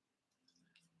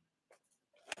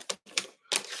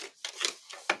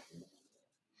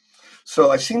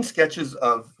 So I've seen sketches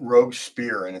of Rogue's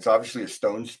spear, and it's obviously a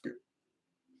stone spear.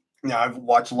 Now, I've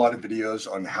watched a lot of videos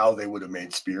on how they would have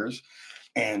made spears,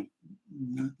 and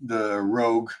the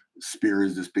Rogue spear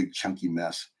is this big chunky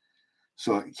mess.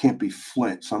 So it can't be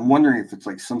flint. So I'm wondering if it's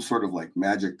like some sort of like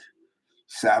magic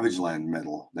Savage Land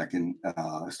metal that can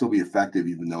still be effective,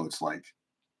 even though it's like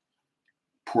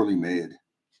poorly made.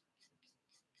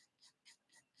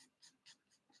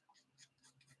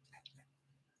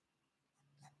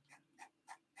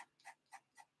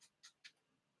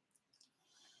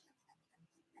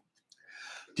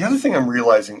 The other thing I'm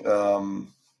realizing,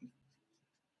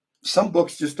 some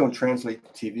books just don't translate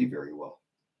to TV very well.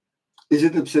 Is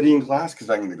it obsidian glass? Because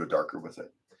I'm going to go darker with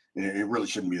it. It really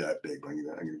shouldn't be that big, but I'm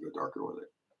going to go darker with it.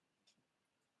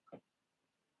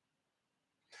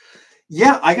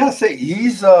 Yeah, I gotta say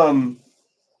he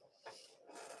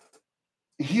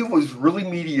was really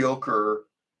mediocre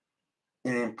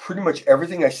in pretty much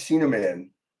everything I've seen him in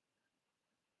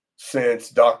since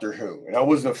Doctor Who, and I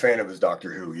wasn't a fan of his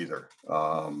Doctor Who either.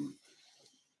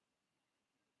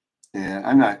 And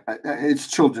I'm not. It's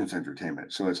children's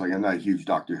entertainment, so it's like I'm not a huge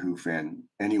Doctor Who fan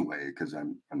anyway because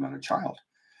I'm not a child.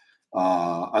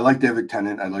 I like David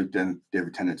Tennant. I like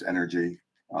David Tennant's energy.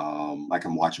 I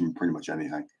can watch him in pretty much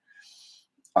anything.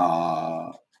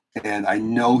 And I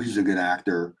know he's a good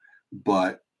actor,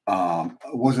 but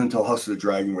it wasn't until House of the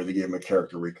Dragon where they gave him a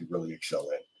character where he could really excel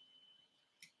in.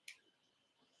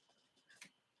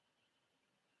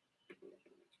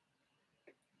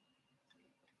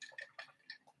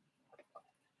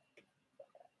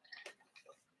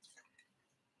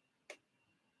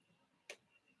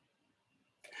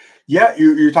 Yeah,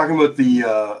 you're talking about the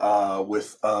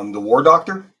with the War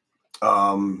Doctor,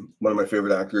 one of my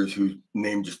favorite actors whose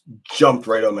name just jumped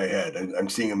right on my head, and I'm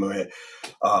seeing him in my head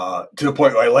to the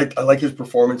point where I like his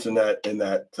performance in that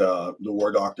the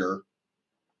War Doctor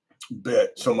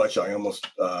bit so much I almost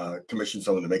commissioned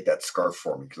someone to make that scarf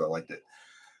for me because I liked it.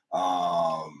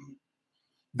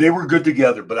 They were good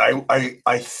together, but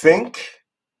I think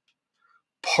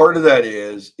part of that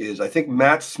is I think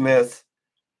Matt Smith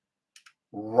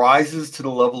rises to the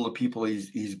level of people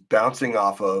he's bouncing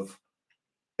off of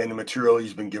and the material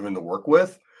he's been given to work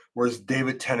with, whereas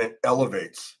David Tennant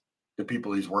elevates the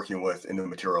people he's working with and the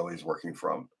material he's working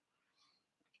from.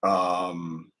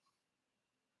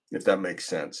 If that makes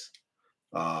sense.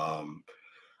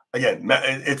 Again,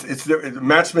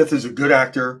 Matt Smith is a good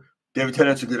actor. David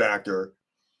Tennant's a good actor.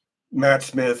 Matt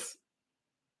Smith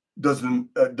does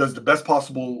the best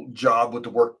possible job with the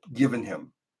work given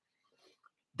him.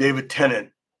 David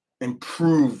Tennant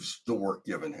improves the work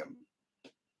given him.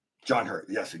 John Hurt.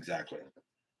 Yes, exactly.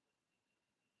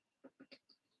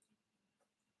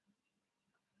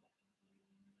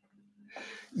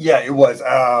 Yeah, it was.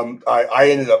 I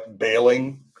ended up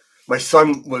bailing. My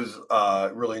son was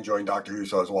really enjoying Doctor Who,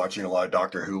 so I was watching a lot of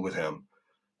Doctor Who with him.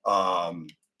 Um,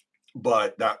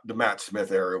 but that the Matt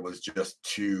Smith era was just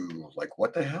too like,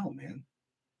 what the hell, man?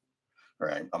 All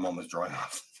right, I'm almost drawing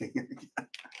off.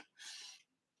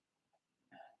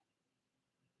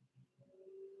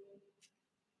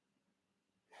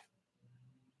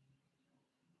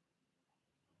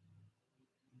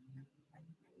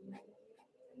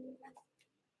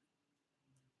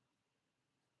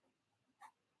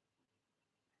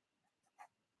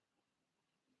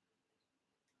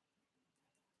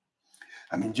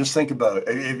 I mean, just think about it.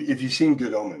 If you've seen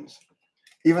Good Omens,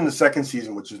 even the second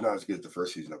season, which is not as good as the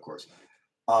first season, of course.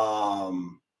 Oh,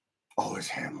 it's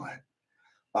Hamlet.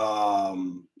 I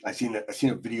seen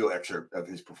a video excerpt of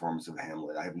his performance of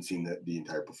Hamlet. I haven't seen the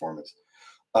entire performance.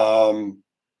 Um,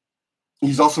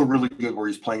 he's also really good where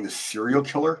he's playing the serial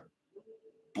killer.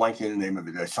 Blanking the name of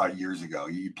it. I saw it years ago.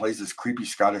 He plays this creepy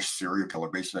Scottish serial killer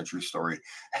based on a true story.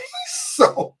 He's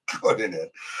so good in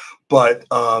it. But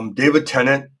David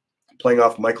Tennant playing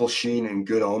off Michael Sheen in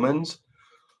Good Omens.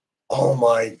 Oh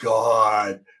my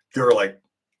god, they're like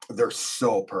they're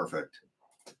so perfect.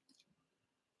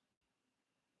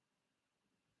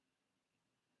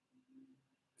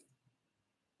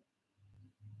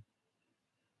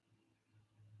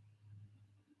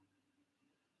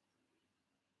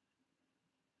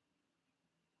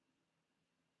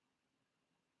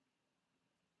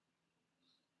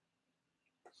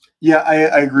 Yeah,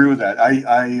 I agree with that.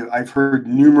 I've heard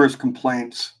numerous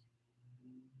complaints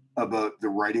about the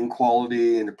writing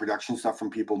quality and the production stuff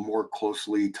from people more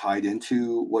closely tied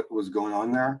into what was going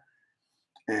on there.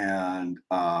 And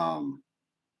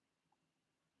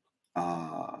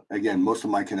again, most of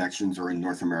my connections are in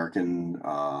North American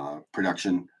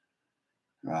production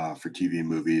for TV and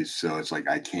movies, so it's like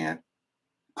I can't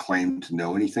claim to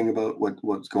know anything about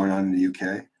what's going on in the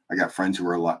UK. I got friends who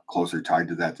are a lot closer tied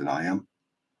to that than I am.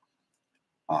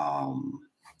 Um,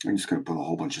 I'm just going to put a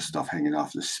whole bunch of stuff hanging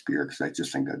off the spear because I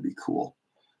just think that'd be cool.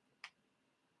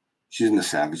 She's in the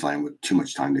Savage Land with too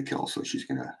much time to kill, so she's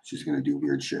gonna do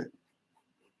weird shit,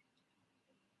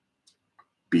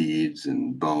 beads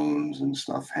and bones and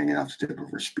stuff hanging off the tip of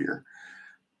her spear.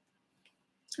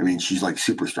 I mean, she's like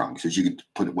super strong, so she could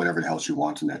put whatever the hell she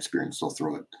wants in that spear and still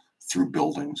throw it through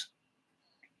buildings.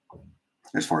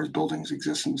 As far as buildings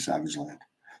exist in the Savage Land,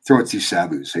 throw it through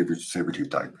sabus, saber-tooth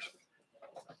tigers.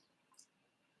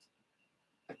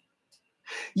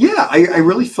 Yeah, I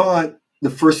really thought the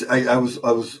first I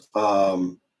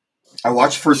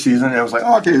watched the first season and I was like,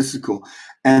 oh, okay, this is cool.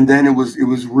 And then it was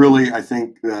really, I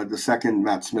think the second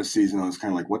Matt Smith season, I was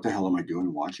kind of like, what the hell am I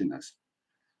doing watching this?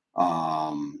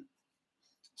 Um,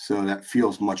 so that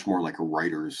feels much more like a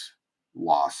writer's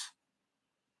loss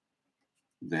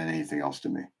than anything else to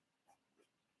me.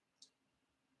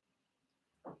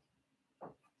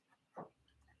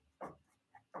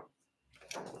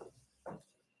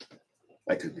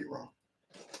 I could be wrong.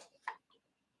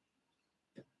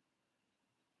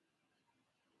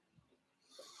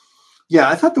 Yeah,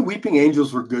 I thought the Weeping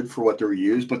Angels were good for what they were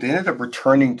used, but they ended up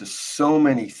returning to so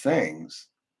many things.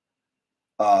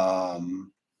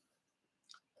 Um,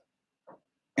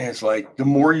 and it's like the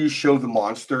more you show the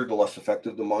monster, the less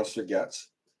effective the monster gets.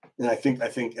 And I think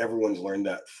everyone's learned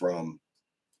that from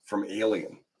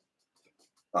Alien.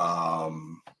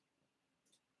 Um,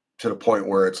 to the point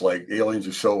where it's like aliens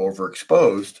are so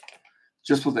overexposed.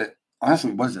 Just with it,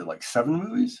 honestly, was it like 7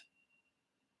 movies?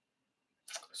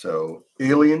 So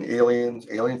Alien, Aliens,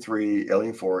 Alien 3,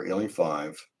 Alien 4, Alien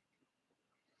 5,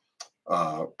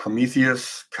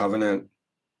 Prometheus, Covenant,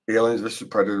 Aliens vs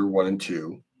Predator 1 and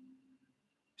 2.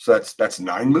 So that's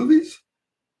 9 movies.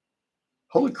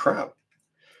 Holy crap!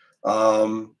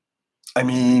 Um, I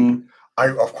mean, I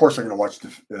of course I'm going to watch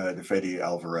the Fede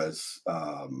Alvarez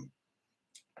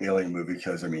Alien movie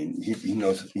because I mean he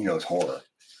knows horror,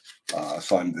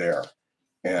 so I'm there.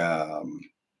 Um,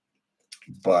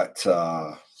 but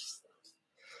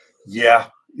yeah,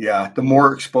 yeah, the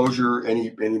more exposure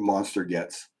any monster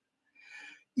gets.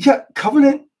 Yeah,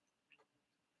 Covenant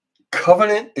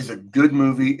is a good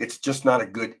movie. It's just not a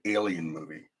good alien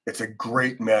movie. It's a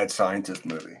great mad scientist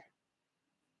movie.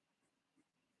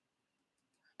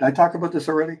 Did I talk about this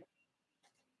already?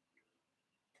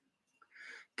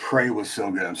 Prey was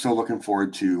so good. I'm so looking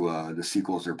forward to the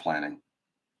sequels they're planning.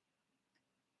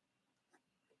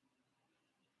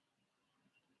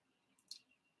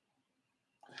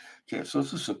 Okay, so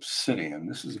this is Obsidian.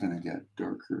 This is going to get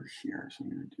darker here. So I'm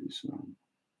going to do some.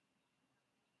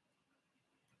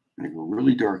 I'm going to go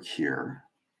really dark here.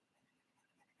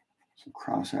 Some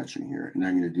cross hatching here. And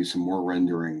I'm going to do some more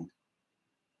rendering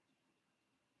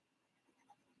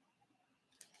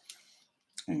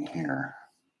in here.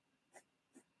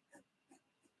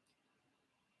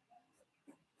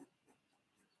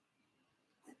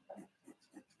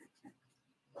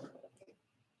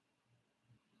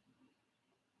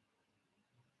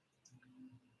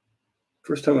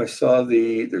 First time I saw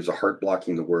there's a heart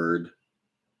blocking the word,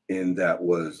 and that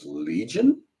was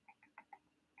Legion.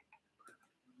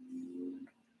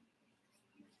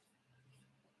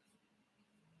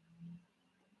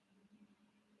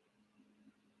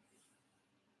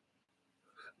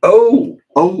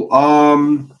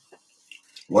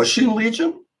 Was she in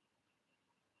Legion?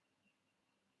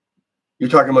 You're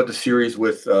talking about the series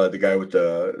with the guy with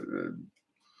that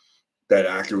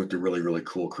actor with the really, really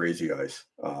cool crazy eyes.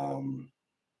 And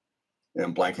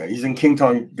I'm blanking. He's in King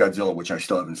Kong Godzilla, which I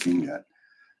still haven't seen yet.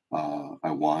 I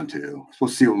want to. I'm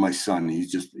supposed to see it with my son.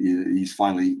 He's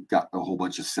finally got a whole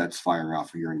bunch of sets firing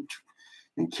off here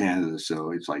in Canada,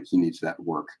 so it's like he needs that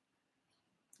work.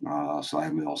 So I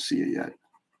haven't been able to see it yet.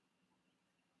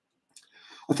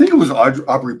 I think it was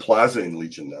Aubrey Plaza in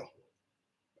Legion, though.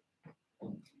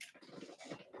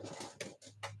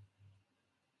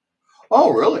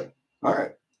 Oh, really? All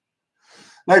right.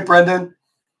 Night, Brendan.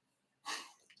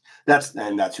 That's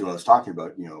who I was talking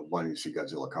about. Wanting to see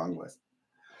Godzilla Kong with.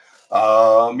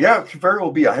 Yeah, it could very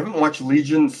well be. I haven't watched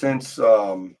Legion since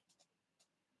I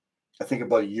think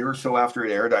about a year or so after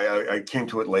it aired. I came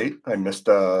to it late. I missed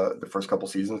the first couple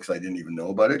seasons because I didn't even know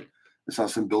about it. I saw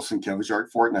some Bill Sienkiewicz art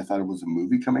for it, and I thought it was a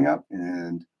movie coming up,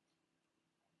 and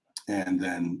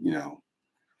then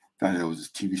found out it was a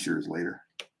TV series later.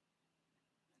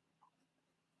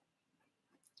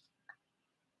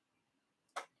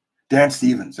 Dan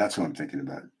Stevens, that's who I'm thinking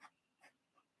about.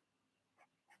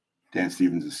 Dan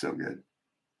Stevens is so good.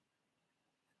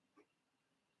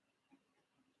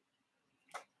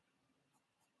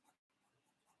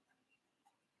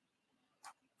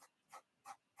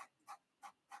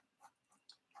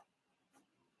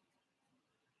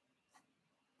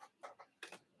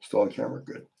 Still on camera,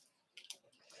 good.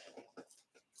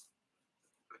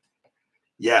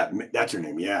 Yeah, that's her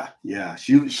name. Yeah.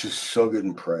 She's so good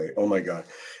in Prey. Oh my god!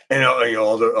 And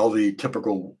all the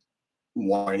typical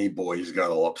whiny boys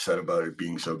got all upset about it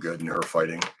being so good and her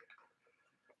fighting.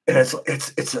 And it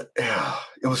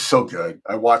was so good.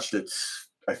 I watched it,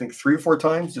 I think 3 or 4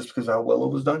 times just because of how well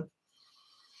it was done.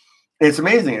 And it's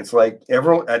amazing. It's like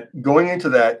going into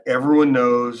that, everyone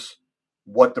knows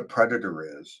what the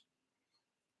Predator is,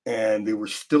 and they were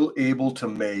still able to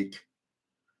make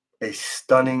a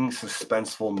stunning,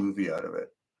 suspenseful movie out of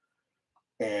it.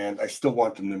 And I still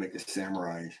want them to make a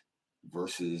samurai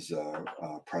versus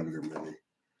Predator movie,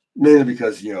 mainly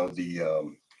because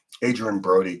the Adrian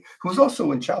Brody, who's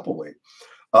also in Chapelway,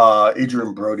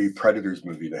 Adrian Brody Predators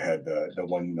movie that had the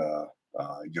one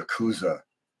Yakuza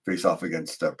face off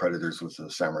against Predators with a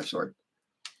samurai sword.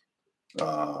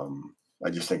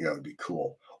 I just think that would be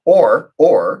cool.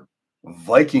 Or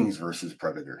Vikings versus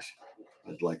Predators.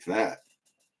 I'd like that.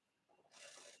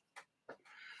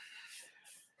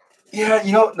 Yeah,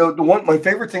 my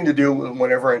favorite thing to do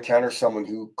whenever I encounter someone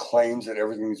who claims that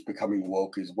everything is becoming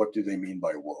woke is, what do they mean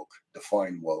by woke?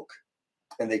 Define woke.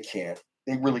 And they can't.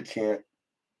 They really can't.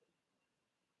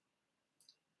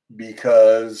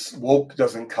 Because woke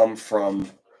doesn't come from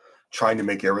trying to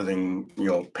make everything,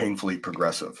 painfully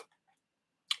progressive.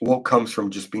 Woke comes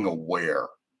from just being aware.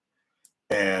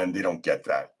 And they don't get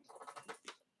that.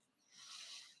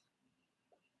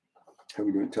 How are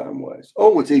we doing time-wise?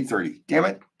 Oh, it's 8:30. Damn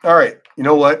it. All right. You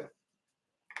know what?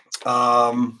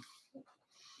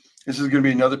 This is going to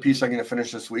be another piece I'm going to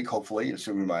finish this week, hopefully,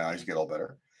 assuming my eyes get all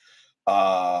better.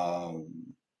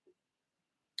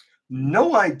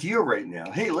 No idea right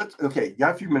now. Hey,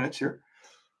 got a few minutes here.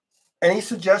 Any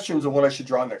suggestions of what I should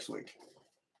draw next week?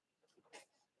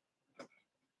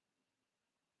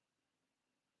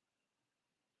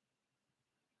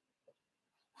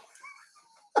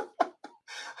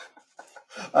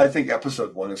 I think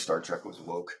episode 1 of Star Trek was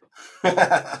woke.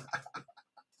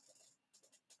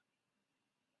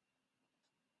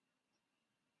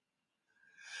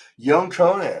 Young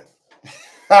Conan.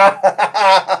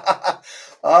 That's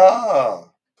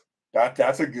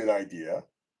a good idea.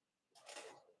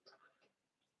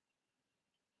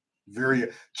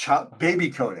 Baby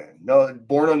Conan. No,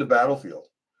 born on the battlefield.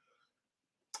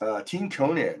 Teen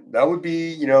Conan. That would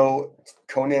be,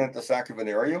 Conan at the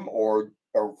Sacravanarium or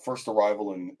first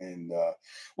arrival in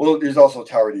well, there's also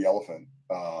Tower of the Elephant.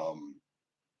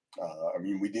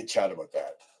 We did chat about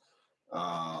that.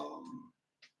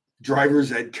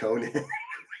 Driver's Ed Conan.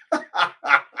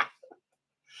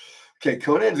 Okay,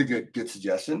 Conan's a good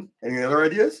suggestion. Any other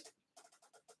ideas?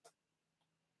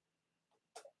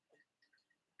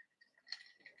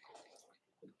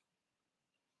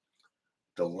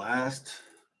 The Last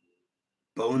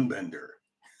Bone Bender.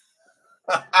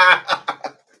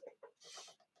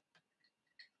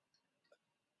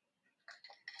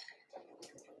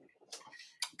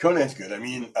 Conan's good. I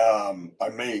mean,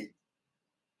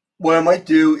 what I might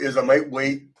do is I might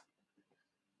wait.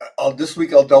 This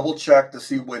week I'll double check to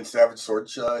see when Savage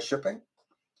Sword's shipping.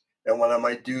 And what I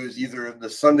might do is either the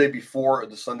Sunday before or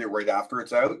the Sunday right after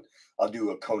it's out, I'll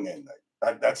do a Conan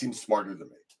night. That seems smarter than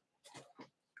me.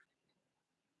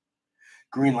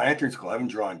 Green Lantern's cool. I haven't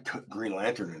drawn Green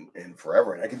Lantern in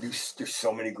forever, and I can do. There's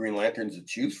so many Green Lanterns to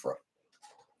choose from.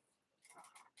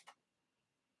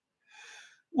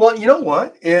 Well, you know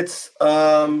what? It's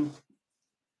left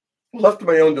to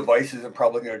my own devices. I'm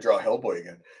probably going to draw Hellboy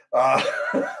again,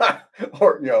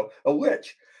 or a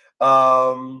witch.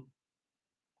 I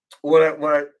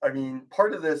mean,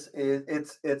 part of this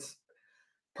is it's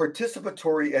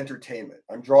participatory entertainment.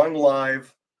 I'm drawing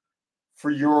live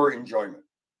for your enjoyment.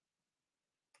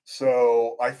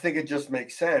 So I think it just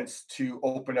makes sense to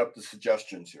open up the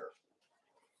suggestions here.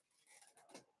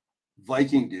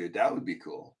 Viking dude, that would be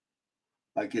cool.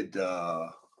 I could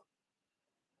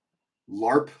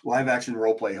LARP live action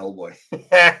role play Hellboy.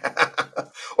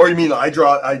 Or you mean I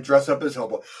dress up as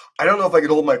Hellboy? I don't know if I could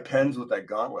hold my pens with that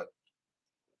gauntlet.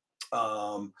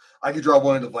 I could draw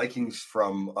one of the Vikings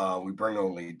from We Bring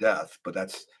Only Death, but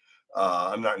that's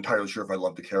I'm not entirely sure if I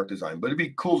love the character design, but it'd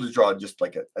be cool to draw just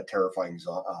like a terrifying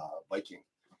Viking.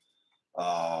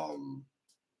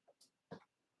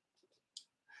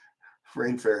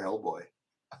 Rain Fair Hellboy.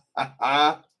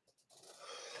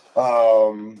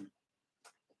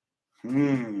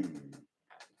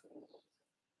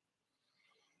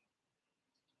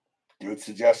 Good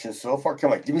suggestions so far.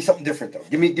 Come on, give me something different though.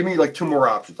 Give me like two more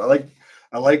options. I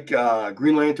like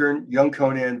Green Lantern, Young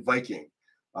Conan, Viking.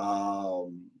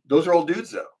 Those are all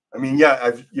dudes though. I mean,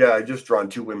 I just drawn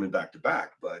two women back to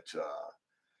back, but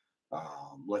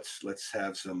let's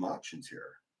have some options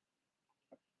here.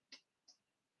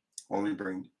 Only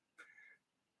bring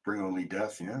only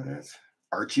death. Yeah, that's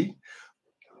Archie.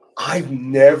 I've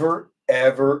never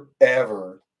ever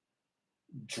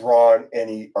drawn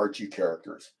any Archie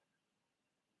characters.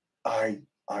 I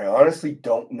honestly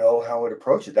don't know how to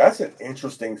approach it. That's an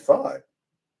interesting thought.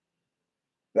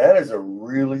 That is a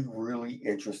really, really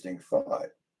interesting thought.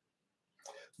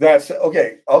 That's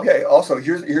okay. Okay. Also,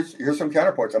 here's some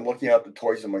counterparts. I'm looking at the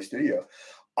toys in my studio.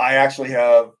 I actually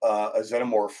have a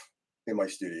Xenomorph in my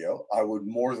studio. I would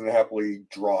more than happily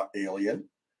draw Alien,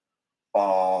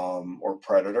 or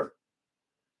Predator.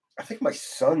 I think my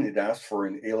son had asked for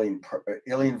an Alien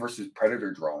versus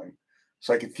Predator drawing,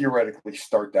 so I could theoretically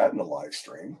start that in the live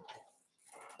stream.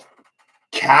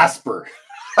 Casper.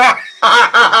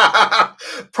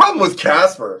 Problem with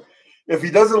Casper, if he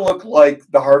doesn't look like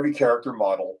the Harvey character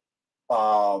model,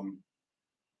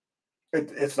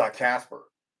 it's not Casper.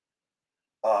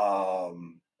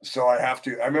 So I have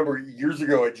to. I remember years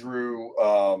ago I drew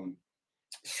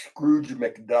Scrooge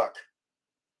McDuck,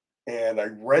 and I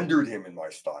rendered him in my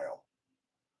style.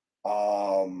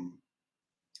 I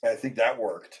think that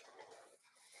worked.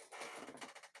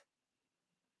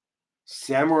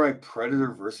 Samurai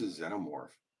Predator versus Xenomorph.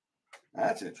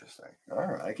 That's interesting. All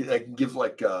right, I can give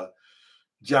like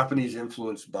Japanese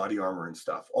influenced body armor and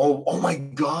stuff. Oh my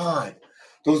God,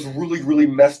 those really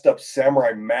messed up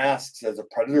samurai masks as a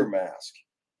Predator mask.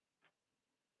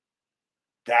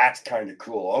 That's kind of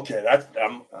cool. Okay, I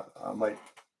might.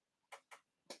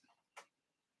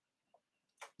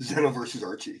 Zeno versus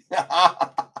Archie.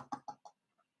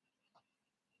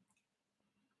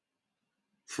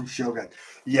 From Shogun.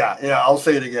 Yeah, I'll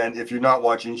say it again. If you're not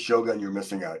watching Shogun, you're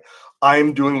missing out.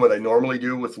 I'm doing what I normally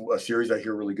do with a series I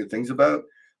hear really good things about.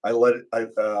 I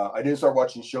didn't start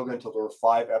watching Shogun until there were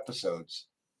 5 episodes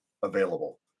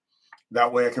available.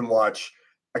 That way I can watch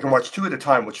 2 at a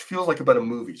time, which feels like about a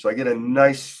movie. So I get a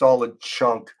nice solid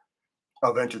chunk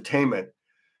of entertainment,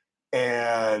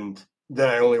 and then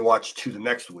I only watch 2 the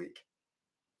next week.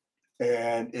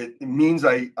 And it means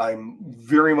I'm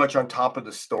very much on top of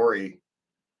the story.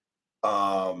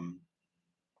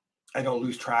 I don't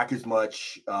lose track as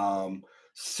much.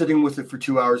 Sitting with it for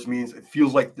 2 hours means it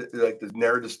feels like the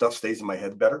narrative stuff stays in my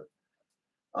head better.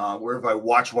 Where if I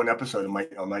watch 1 episode,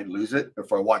 I might lose it.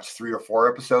 If I watch 3 or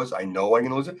 4 episodes, I know I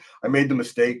can lose it. I made the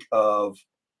mistake of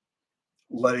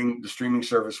letting the streaming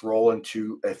service roll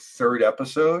into a 3rd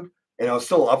episode, and I was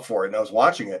still up for it, and I was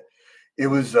watching it. It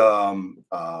was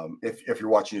if you're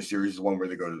watching a series, the one where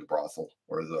they go to the brothel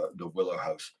or the Willow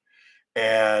House.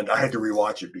 and I had to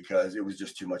rewatch it because it was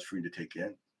just too much for me to take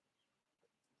in.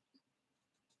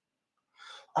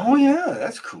 Oh yeah,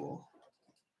 that's cool.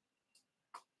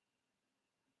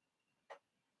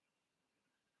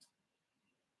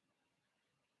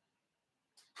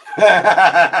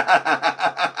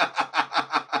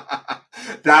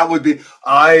 That would be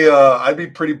I'd be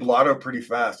pretty blotto pretty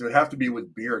fast. It would have to be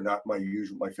with beer, not my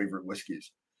favorite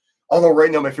whiskeys. Although right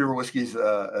now my favorite whiskey is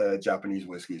Japanese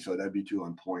whiskey, so that'd be too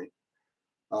on point.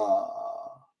 Uh,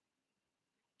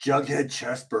 Jughead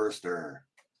Chestburster.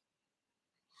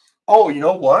 Oh, you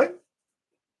know what?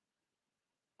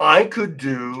 I could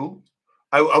do.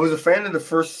 I was a fan of the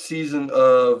first season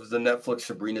of the Netflix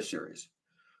Sabrina series.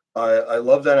 I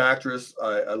love that actress.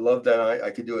 I love that. I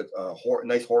could do a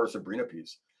nice horror Sabrina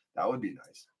piece. That would be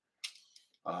nice.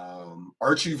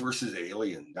 Archie versus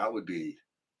Alien. That would be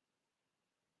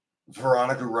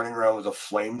Veronica running around with a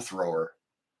flamethrower.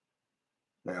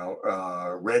 You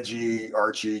know, Reggie,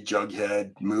 Archie,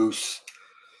 Jughead, Moose.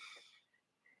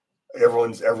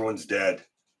 Everyone's dead.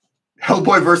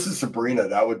 Hellboy versus Sabrina.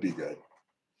 That would be good.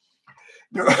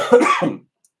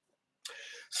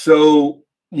 So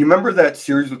you remember that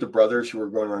series with the brothers who were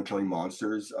going around killing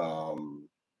monsters?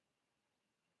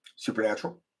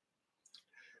 Supernatural.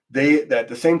 They at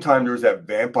the same time there was that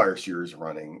vampire series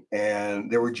running,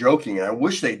 and they were joking. And I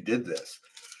wish they did this,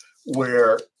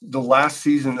 where the last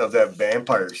season of that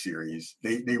vampire series,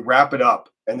 they wrap it up,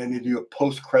 and then they do a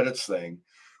post credits thing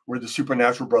where the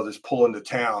Supernatural brothers pull into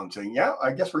town, saying, "Yeah,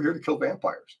 I guess we're here to kill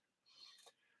vampires."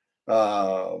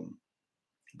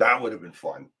 That would have been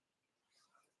fun.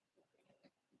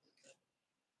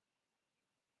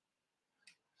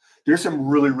 There's some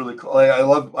really cool. I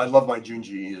love my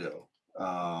Junji Ito,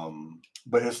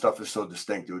 but his stuff is so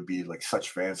distinct. It would be like such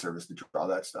fan service to draw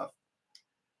that stuff.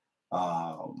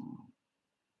 Um,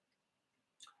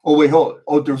 oh wait, hold. On.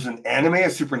 Oh, there was an anime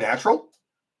of Supernatural,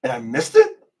 and I missed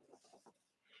it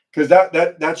because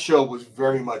that show was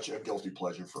very much a guilty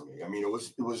pleasure for me. I mean, it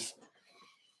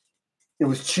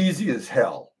was cheesy as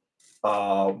hell,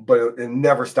 but it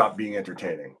never stopped being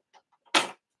entertaining.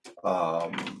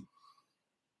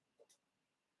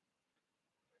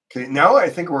 Okay, now I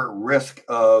think we're at risk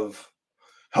of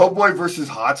Hellboy versus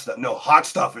Hot Stuff. No, Hot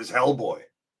Stuff is Hellboy.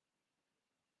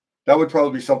 That would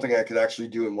probably be something I could actually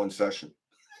do in one session.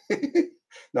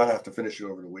 Not have to finish it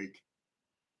over the week.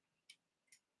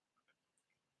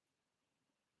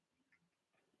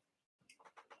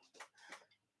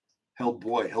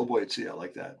 Hellboy at sea. I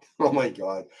like that. Oh my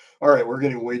god! All right, we're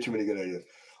getting way too many good ideas.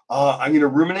 I'm going to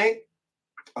ruminate.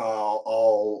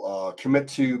 I'll commit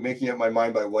to making up my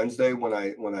mind by Wednesday when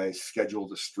I schedule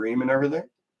the stream and everything.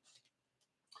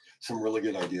 Some really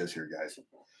good ideas here, guys.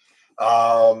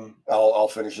 I'll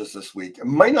finish this week. I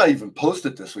might not even post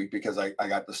it this week because I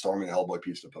got the Storm and the Hellboy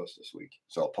piece to post this week.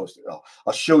 So I'll post it.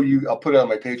 I'll show you. I'll put it on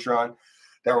my Patreon.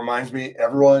 That reminds me,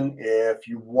 everyone, if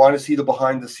you want to see the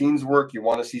behind the scenes work, you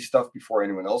want to see stuff before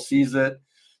anyone else sees it,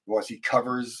 you want to see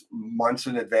covers months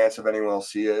in advance of anyone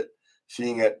else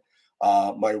seeing it.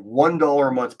 My $1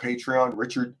 a month Patreon,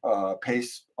 Richard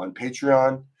Pace on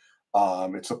Patreon.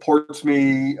 It supports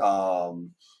me.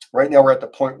 Right now, we're at the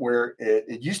point where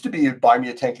it used to be buy me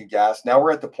a tank of gas. Now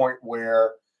we're at the point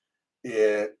where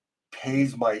it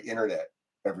pays my internet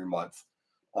every month.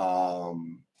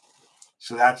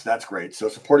 So that's great. So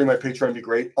supporting my Patreon would be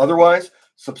great. Otherwise,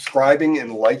 subscribing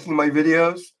and liking my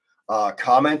videos,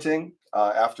 commenting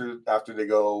after they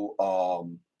go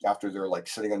after they're like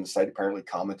sitting on the site. Apparently,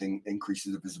 commenting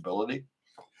increases the visibility.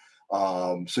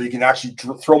 So you can actually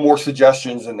throw more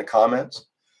suggestions in the comments.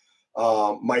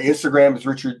 My Instagram is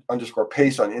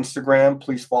Richard_Pace on Instagram.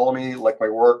 Please follow me, like my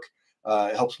work.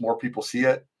 It helps more people see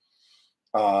it.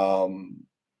 And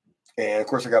of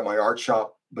course, I got my art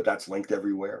shop, but that's linked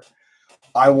everywhere.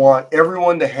 I want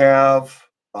everyone to have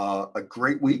a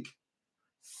great week.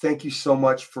 Thank you so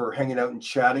much for hanging out and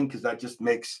chatting, because that just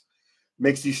makes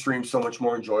these streams so much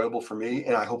more enjoyable for me,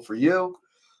 and I hope for you.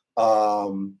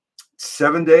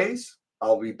 7 days.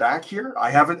 I'll be back here.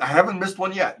 I haven't missed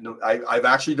one yet. No, I've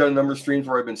actually done a number of streams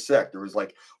where I've been sick. There was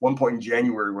like one point in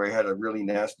January where I had a really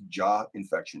nasty jaw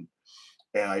infection,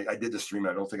 and I did the stream.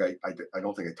 I don't think I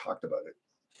talked about it.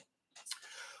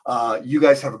 You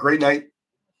guys have a great night.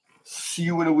 See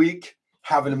you in a week.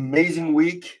 Have an amazing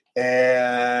week,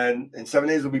 and in 7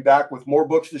 days we'll be back with more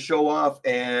books to show off.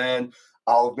 And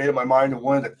I'll have made up my mind on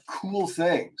one of the cool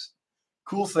things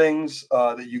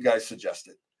that you guys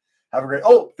suggested. Have a great.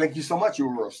 Oh, thank you so much,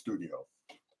 Uro Studio.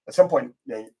 At some point,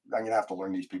 I'm going to have to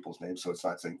learn these people's names, so it's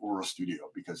not saying Uro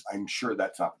Studio, because I'm sure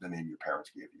that's not the name your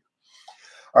parents gave you.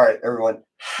 All right, everyone,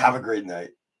 have a great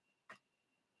night.